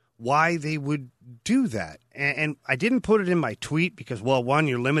why they would do that. And I didn't put it in my tweet because, well, one,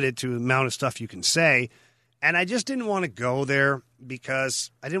 you're limited to the amount of stuff you can say. And I just didn't want to go there because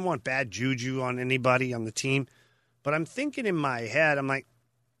I didn't want bad juju on anybody on the team. But I'm thinking in my head, I'm like,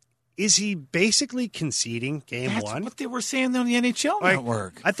 is he basically conceding game one? That's what they were saying on the NHL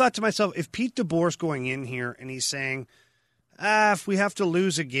Network. I thought to myself, if Pete DeBoer's going in here and he's saying, if we have to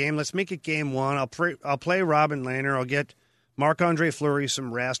lose a game, let's make it game one. I'll play Robin Lehner. I'll get Marc-Andre Fleury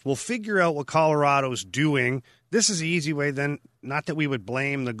some rest. We'll figure out what Colorado's doing. This is the easy way then, not that we would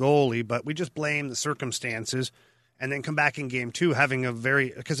blame the goalie, but we just blame the circumstances and then come back in game two having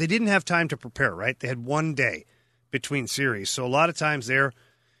because they didn't have time to prepare, right? They had 1 day between series. So a lot of times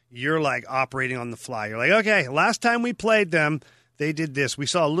you're like operating on the fly. You're like, okay, last time we played them, they did this. We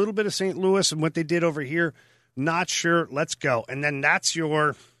saw a little bit of St. Louis and what they did over here. Not sure. Let's go. And then that's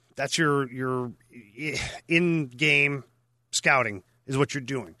your in-game scouting is what you're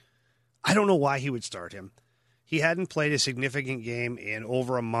doing. I don't know why he would start him. He hadn't played a significant game in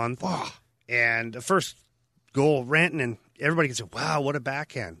over a month. And the first goal, Rantanen, everybody can say, wow, what a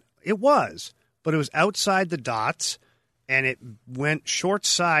backhand. It was, but it was outside the dots, and it went short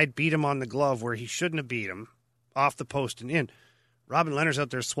side, beat him on the glove where he shouldn't have beat him, off the post and in. Robin Lehner's out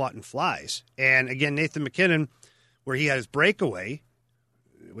there swatting flies. And again, Nathan MacKinnon, where he had his breakaway,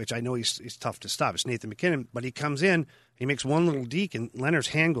 which I know he's tough to stop. It's Nathan MacKinnon, but he comes in, he makes one little deke, and Leonard's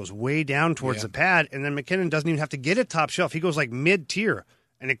hand goes way down towards the pad, and then MacKinnon doesn't even have to get it top shelf. He goes like mid-tier,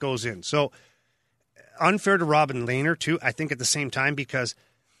 and it goes in. So unfair to Robin Lehner, too, I think at the same time, because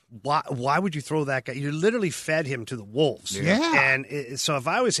why would you throw that guy? You literally fed him to the wolves. Yeah. And so if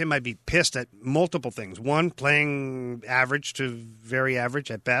I was him, I'd be pissed at multiple things. One, playing average to very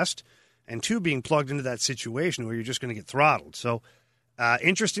average at best, and two, being plugged into that situation where you're just going to get throttled. So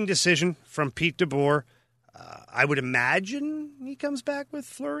interesting decision from Pete DeBoer. I would imagine he comes back with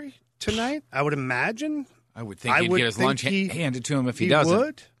Fleury tonight. I would imagine. I would think he'd get his lunch handed to him if he doesn't. He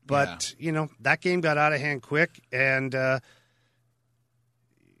would, but, that game got out of hand quick, and,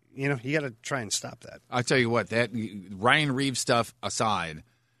 you got to try and stop that. I'll tell you what, that Ryan Reeves stuff aside.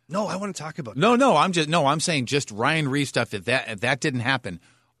 No, I want to talk about that. I'm saying just Ryan Reeves stuff. If that didn't happen,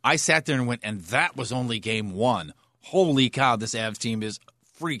 I sat there and went, and that was only game one. Holy cow, this Avs team is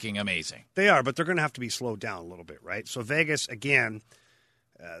freaking amazing. They are, but they're going to have to be slowed down a little bit, right? So Vegas, again,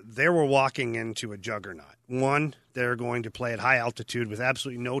 they were walking into a juggernaut. One, they're going to play at high altitude with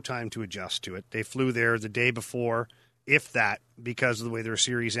absolutely no time to adjust to it. They flew there the day before, if that, because of the way their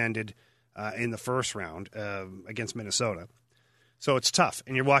series ended in the first round against Minnesota. So it's tough,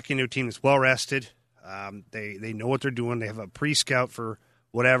 and you're walking into a team that's well-rested. They know what they're doing. They have a pre-scout for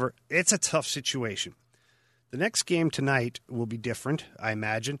whatever. It's a tough situation. The next game tonight will be different, I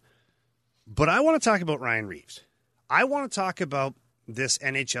imagine. But I want to talk about Ryan Reeves. I want to talk about this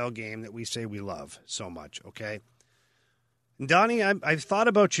NHL game that we say we love so much, okay? And Donnie, I thought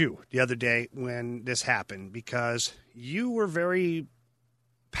about you the other day when this happened because you were very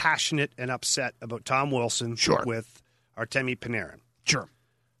passionate and upset about Tom Wilson with Artemi Panarin. Sure.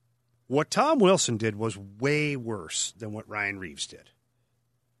 What Tom Wilson did was way worse than what Ryan Reeves did.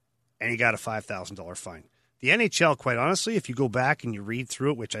 And he got a $5,000 fine. The NHL, quite honestly, if you go back and you read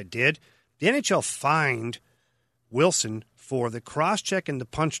through it, which I did, the NHL fined Wilson for the cross-check and the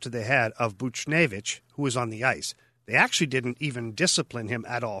punch to the head of Buchnevich, who was on the ice. They actually didn't even discipline him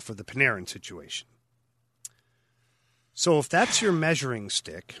at all for the Panarin situation. So if that's your measuring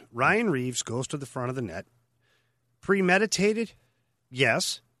stick, Ryan Reeves goes to the front of the net. Premeditated?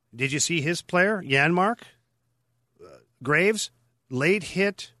 Yes. Did you see his player, Janmark? Graves? Late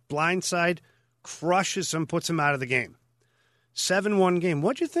hit, blindside, crushes him, puts him out of the game. 7-1 game.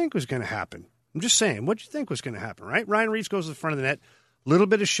 What'd you think was going to happen? I'm just saying, what'd you think was going to happen, right? Ryan Reeves goes to the front of the net. Little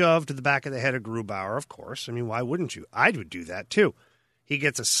bit of shove to the back of the head of Grubauer, of course. I mean, why wouldn't you? I would do that, too. He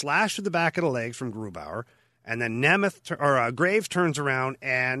gets a slash to the back of the legs from Grubauer, and then Graves turns around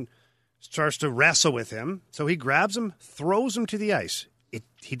and starts to wrestle with him. So he grabs him, throws him to the ice.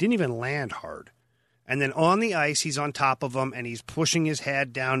 He didn't even land hard. And then on the ice, he's on top of him, and he's pushing his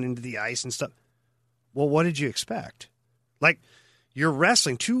head down into the ice and stuff. Well, what did you expect? Like, you're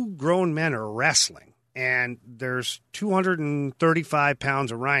wrestling. Two grown men are wrestling, and there's 235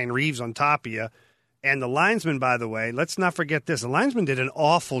 pounds of Ryan Reeves on top of you. And the linesman, by the way, let's not forget this. The linesman did an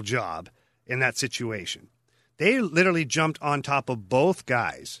awful job in that situation. They literally jumped on top of both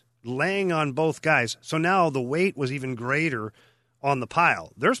guys, laying on both guys. So now the weight was even greater on the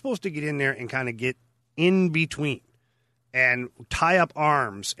pile. They're supposed to get in there and kind of get in between and tie up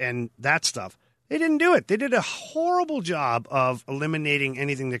arms and that stuff. They didn't do it. They did a horrible job of eliminating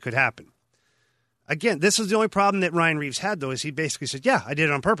anything that could happen. Again, this is the only problem that Ryan Reeves had, though, is he basically said, yeah, I did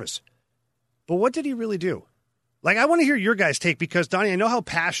it on purpose. But what did he really do? Like, I want to hear your guys' take because, Donnie, I know how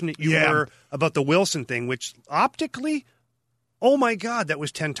passionate you were about the Wilson thing, which optically, oh, my God, that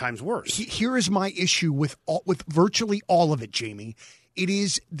was 10 times worse. Here is my issue with virtually all of it, Jamie. It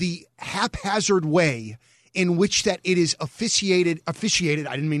is the haphazard way in which that it is officiated, I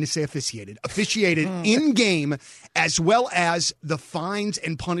didn't mean to say officiated in game, as well as the fines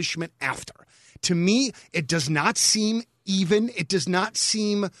and punishment after. To me, it does not seem even. It does not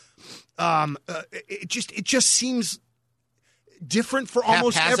seem, it just seems different for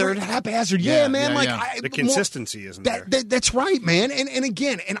almost every haphazard. Yeah, man. The consistency isn't there. That's right, man. And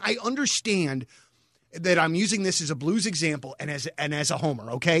again, and I understand that I'm using this as a Blues example and as a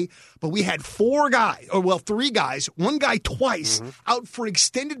homer, okay? But we had 3 guys, one guy twice out for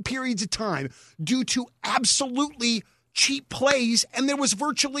extended periods of time due to absolutely cheap plays, and there was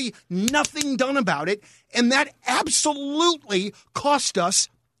virtually nothing done about it, and that absolutely cost us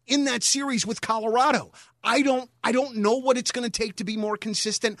in that series with Colorado. I don't know what it's going to take to be more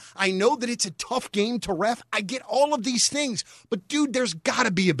consistent. I know that it's a tough game to ref. I get all of these things, but dude, there's got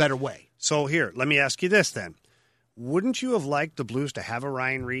to be a better way. So here, let me ask you this then. Wouldn't you have liked the Blues to have a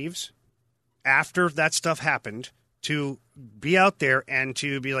Ryan Reeves after that stuff happened to be out there and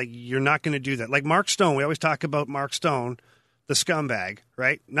to be like, you're not going to do that? Like Mark Stone, we always talk about Mark Stone, the scumbag,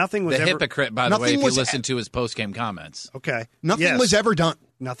 right? Nothing was the ever... hypocrite, by the way, if you listen to his post-game comments. Okay. Nothing was ever done.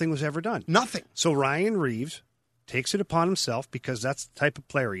 Nothing was ever done. Nothing. So Ryan Reeves takes it upon himself because that's the type of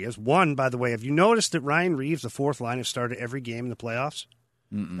player he is. One, by the way, have you noticed that Ryan Reeves, the fourth line, has started every game in the playoffs?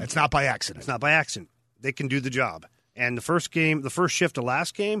 It's not by accident. It's not by accident. They can do the job. And the first shift of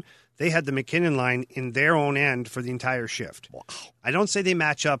last game, they had the McKinnon line in their own end for the entire shift. Wow. I don't say they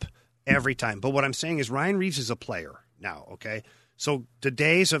match up every time, but what I'm saying is Ryan Reeves is a player now, okay? So the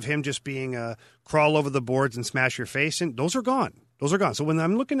days of him just being a crawl over the boards and smash your face in, those are gone. Those are gone. So when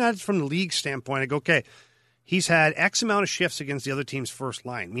I'm looking at it from the league standpoint, I go, okay, he's had X amount of shifts against the other team's first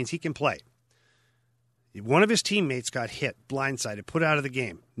line. Means he can play. One of his teammates got hit, blindsided, put out of the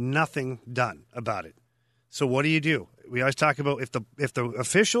game. Nothing done about it. So what do? We always talk about if the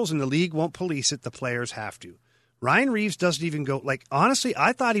officials in the league won't police it, the players have to. Ryan Reeves doesn't even go, like, honestly,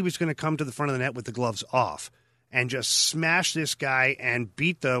 I thought he was going to come to the front of the net with the gloves off and just smash this guy and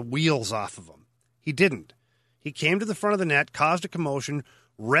beat the wheels off of him. He didn't. He came to the front of the net, caused a commotion,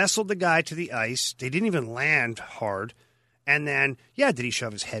 wrestled the guy to the ice. They didn't even land hard. And then, did he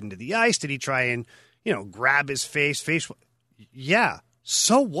shove his head into the ice? Did he try and, grab his face? Yeah.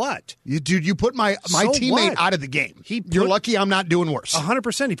 So what? You put my teammate out of the game. You're lucky I'm not doing worse.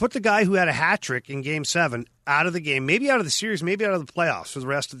 100%. He put the guy who had a hat trick in Game 7 out of the game, maybe out of the series, maybe out of the playoffs for the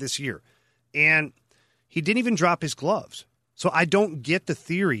rest of this year. And he didn't even drop his gloves. So I don't get the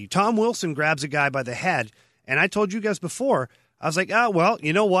theory. Tom Wilson grabs a guy by the head, and I told you guys before, I was like, well,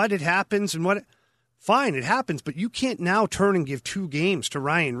 you know what? It happens, and what... Fine, it happens, but you can't now turn and give 2 games to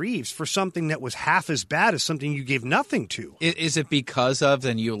Ryan Reeves for something that was half as bad as something you gave nothing to. Is it because of,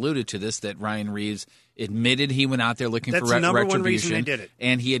 and you alluded to this, that Ryan Reeves admitted he went out there looking for retribution? That's the number one reason they did it.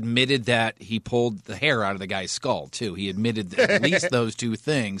 And he admitted that he pulled the hair out of the guy's skull, too. He admitted at least those 2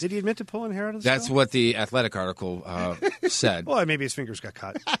 things. Did he admit to pulling hair out of the skull? That's what the Athletic article said. Well, maybe his fingers got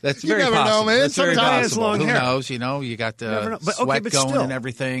cut. That's very never possible. know, man. That's very Sometimes possible. long Who hair. knows? You got the sweat going still. and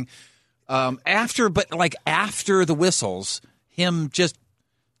everything. After the whistles, him just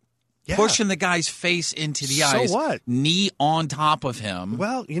pushing the guy's face into the ice, what? Knee on top of him.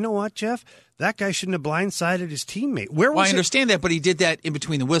 Well, you know what, Jeff? That guy shouldn't have blindsided his teammate. I understand that, but he did that in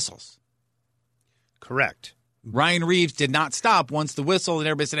between the whistles. Correct. Ryan Reeves did not stop once the whistle and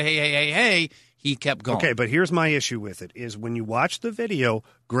everybody said, hey, he kept going. Okay, but here's my issue with it, is when you watch the video,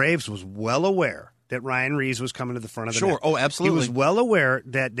 Graves was well aware that Ryan Reeves was coming to the front of the net. Sure. Oh, absolutely. He was well aware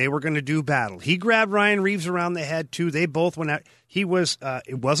that they were going to do battle. He grabbed Ryan Reeves around the head, too. They both went out. He was,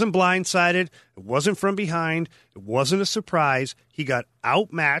 it wasn't blindsided. It wasn't from behind. It wasn't a surprise. He got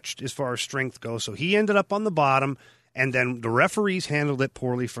outmatched as far as strength goes, so he ended up on the bottom, and then the referees handled it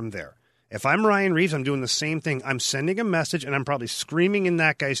poorly from there. If I'm Ryan Reeves, I'm doing the same thing. I'm sending a message, and I'm probably screaming in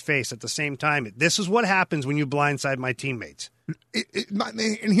that guy's face at the same time. This is what happens when you blindside my teammates.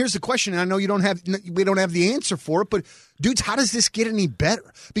 And here's the question, and I know we don't have the answer for it, but dudes, how does this get any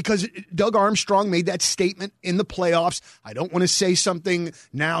better? Because Doug Armstrong made that statement in the playoffs. I don't want to say something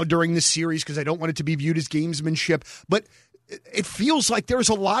now during the series because I don't want it to be viewed as gamesmanship, but it feels like there's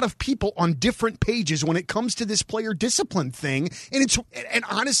a lot of people on different pages when it comes to this player discipline thing. And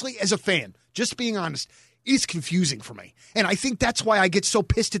honestly, as a fan, just being honest, it's confusing for me. And I think that's why I get so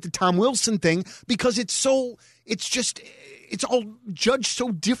pissed at the Tom Wilson thing, because it's all judged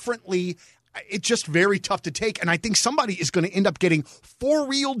so differently. It's just very tough to take. And I think somebody is going to end up getting, for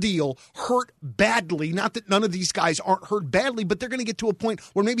real deal, hurt badly. Not that none of these guys aren't hurt badly, but they're going to get to a point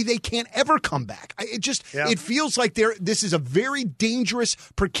where maybe they can't ever come back. It feels like this is a very dangerous,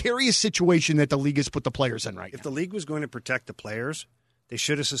 precarious situation that the league has put the players in right now. If the league was going to protect the players, they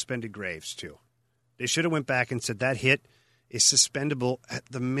should have suspended Graves too. They should have went back and said that hit is suspendable at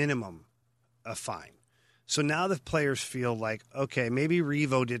the minimum, a fine. So now the players feel like, okay, maybe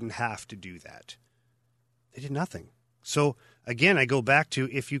Revo didn't have to do that. They did nothing. So, again, I go back to,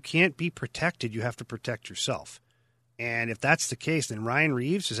 if you can't be protected, you have to protect yourself. And if that's the case, then Ryan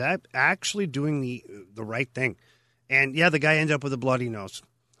Reeves is actually doing the right thing. And, yeah, the guy ended up with a bloody nose.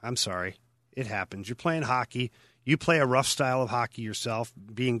 I'm sorry. It happens. You're playing hockey. You play a rough style of hockey yourself,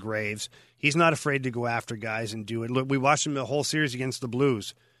 being Graves. He's not afraid to go after guys and do it. Look, we watched him the whole series against the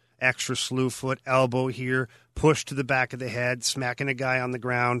Blues. Extra slew foot, elbow here, push to the back of the head, smacking a guy on the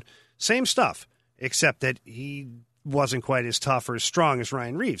ground. Same stuff, except that he wasn't quite as tough or as strong as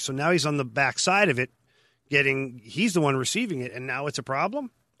Ryan Reeves. So now he's on the back side of it, he's the one receiving it, and now it's a problem?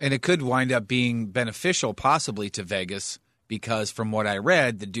 And it could wind up being beneficial possibly to Vegas, because from what I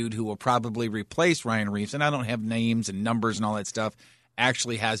read, the dude who will probably replace Ryan Reeves, and I don't have names and numbers and all that stuff,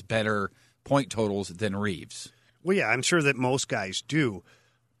 actually has better point totals than Reeves. Well, yeah, I'm sure that most guys do.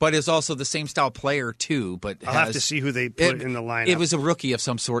 But is also the same style player, too. But I'll have to see who they put in the lineup. It was a rookie of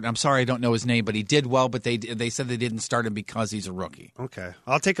some sort. I'm sorry I don't know his name, but he did well, but they said they didn't start him because he's a rookie. Okay.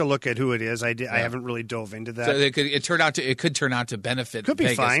 I'll take a look at who it is. I haven't really dove into that. So it could turn out to benefit Could be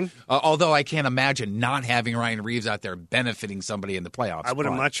Vegas. Fine. Although I can't imagine not having Ryan Reeves out there benefiting somebody in the playoffs. I would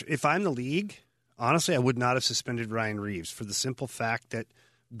have if I'm the league, honestly, I would not have suspended Ryan Reeves for the simple fact that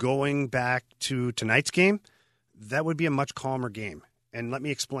going back to tonight's game, that would be a much calmer game. And let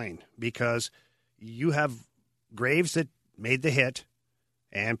me explain, because you have Graves that made the hit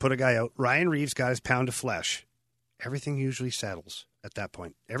and put a guy out. Ryan Reeves got his pound of flesh. Everything usually settles at that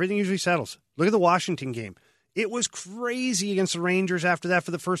point. Everything usually settles. Look at the Washington game. It was crazy against the Rangers after that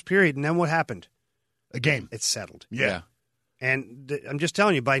for the first period. And then what happened? A game. It settled. Yeah. And I'm just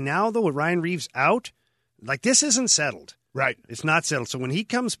telling you, by now, though, with Ryan Reeves out, this isn't settled. Right. It's not settled. So when he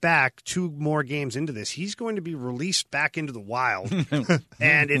comes back 2 more games into this, he's going to be released back into the wild.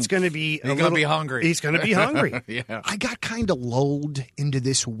 And it's going to be He's going to be hungry. He's going to be hungry. Yeah. I got kind of lulled into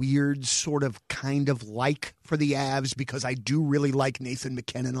this weird sort of kind of like for the Avs because I do really like Nathan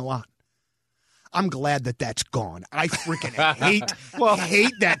McKinnon a lot. I'm glad that that's gone. I freaking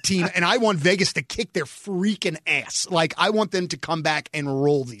hate that team, and I want Vegas to kick their freaking ass. I want them to come back and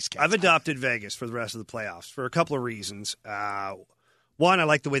roll these guys. I've adopted Vegas for the rest of the playoffs for a couple of reasons. One, I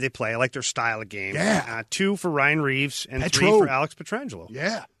like the way they play. I like their style of game. Yeah. 2, for Ryan Reeves, and 3 for Alex Pietrangelo.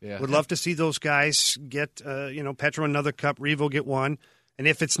 Yeah. Would love to see those guys get, Petro another cup, Revo get one. And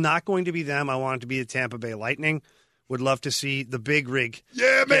if it's not going to be them, I want it to be the Tampa Bay Lightning. Would love to see the big rig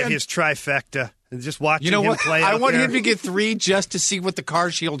get his trifecta. And just watching him play. I want him to get 3 just to see what the Car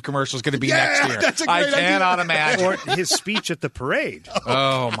Shield commercial is going to be next year. That's a great I cannot imagine. Or his speech at the parade.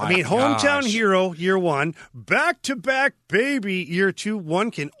 Oh, my hometown hero, year 1. Back-to-back baby, year 2.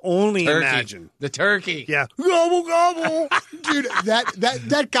 One can only imagine. The turkey. Yeah. Gobble, gobble. Dude,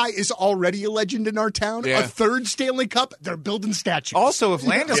 that guy is already a legend in our town. Yeah. A 3rd Stanley Cup, they're building statues. Also, if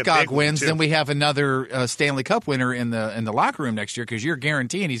Landeskog wins, too. then we have another Stanley Cup winner in the locker room next year, because you're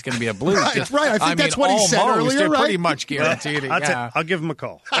guaranteeing he's going to be a Blues. Right. I think that's what he said almost. earlier, right? Pretty much guaranteed it. I'll give him a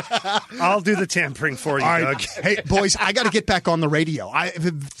call. I'll do the tampering for you, Doug. Hey, boys, I got to get back on the radio. I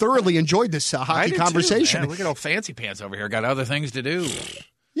have thoroughly enjoyed this hockey conversation. Too, look at old fancy pants over here. Got other things to do.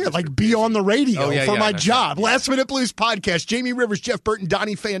 Yeah, be on the radio for my job. Right. Last Minute Blues podcast. Jamie Rivers, Jeff Burton,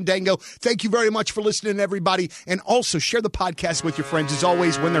 Donnie Fandango. Thank you very much for listening, everybody. And also share the podcast with your friends, as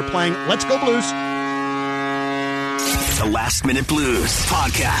always, when they're playing Let's Go Blues. The Last Minute Blues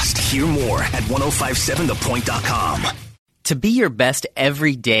podcast. Hear more at 1057thepoint.com. To be your best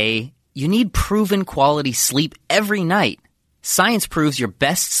every day, you need proven quality sleep every night. Science proves your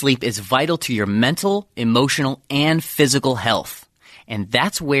best sleep is vital to your mental, emotional, and physical health. And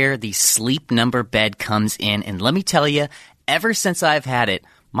that's where the Sleep Number bed comes in. And let me tell you, ever since I've had it,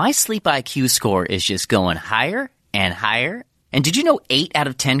 my sleep IQ score is just going higher and higher. And did you know 8 out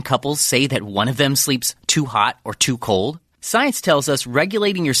of 10 couples say that one of them sleeps too hot or too cold? Science tells us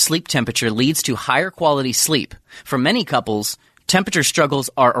regulating your sleep temperature leads to higher quality sleep. For many couples, temperature struggles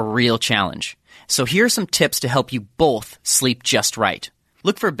are a real challenge. So here are some tips to help you both sleep just right.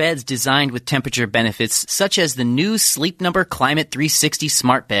 Look for beds designed with temperature benefits, such as the new Sleep Number Climate 360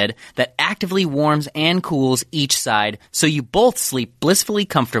 smart bed that actively warms and cools each side so you both sleep blissfully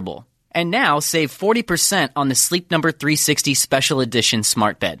comfortable. And now save 40% on the Sleep Number 360 Special Edition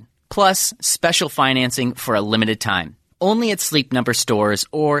smart bed, plus special financing for a limited time. Only at Sleep Number stores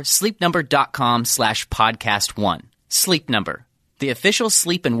or sleepnumber.com/podcast1. Sleep Number, the official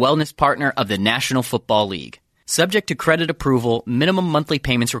sleep and wellness partner of the National Football League. Subject to credit approval, minimum monthly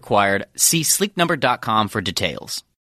payments required. See sleepnumber.com for details.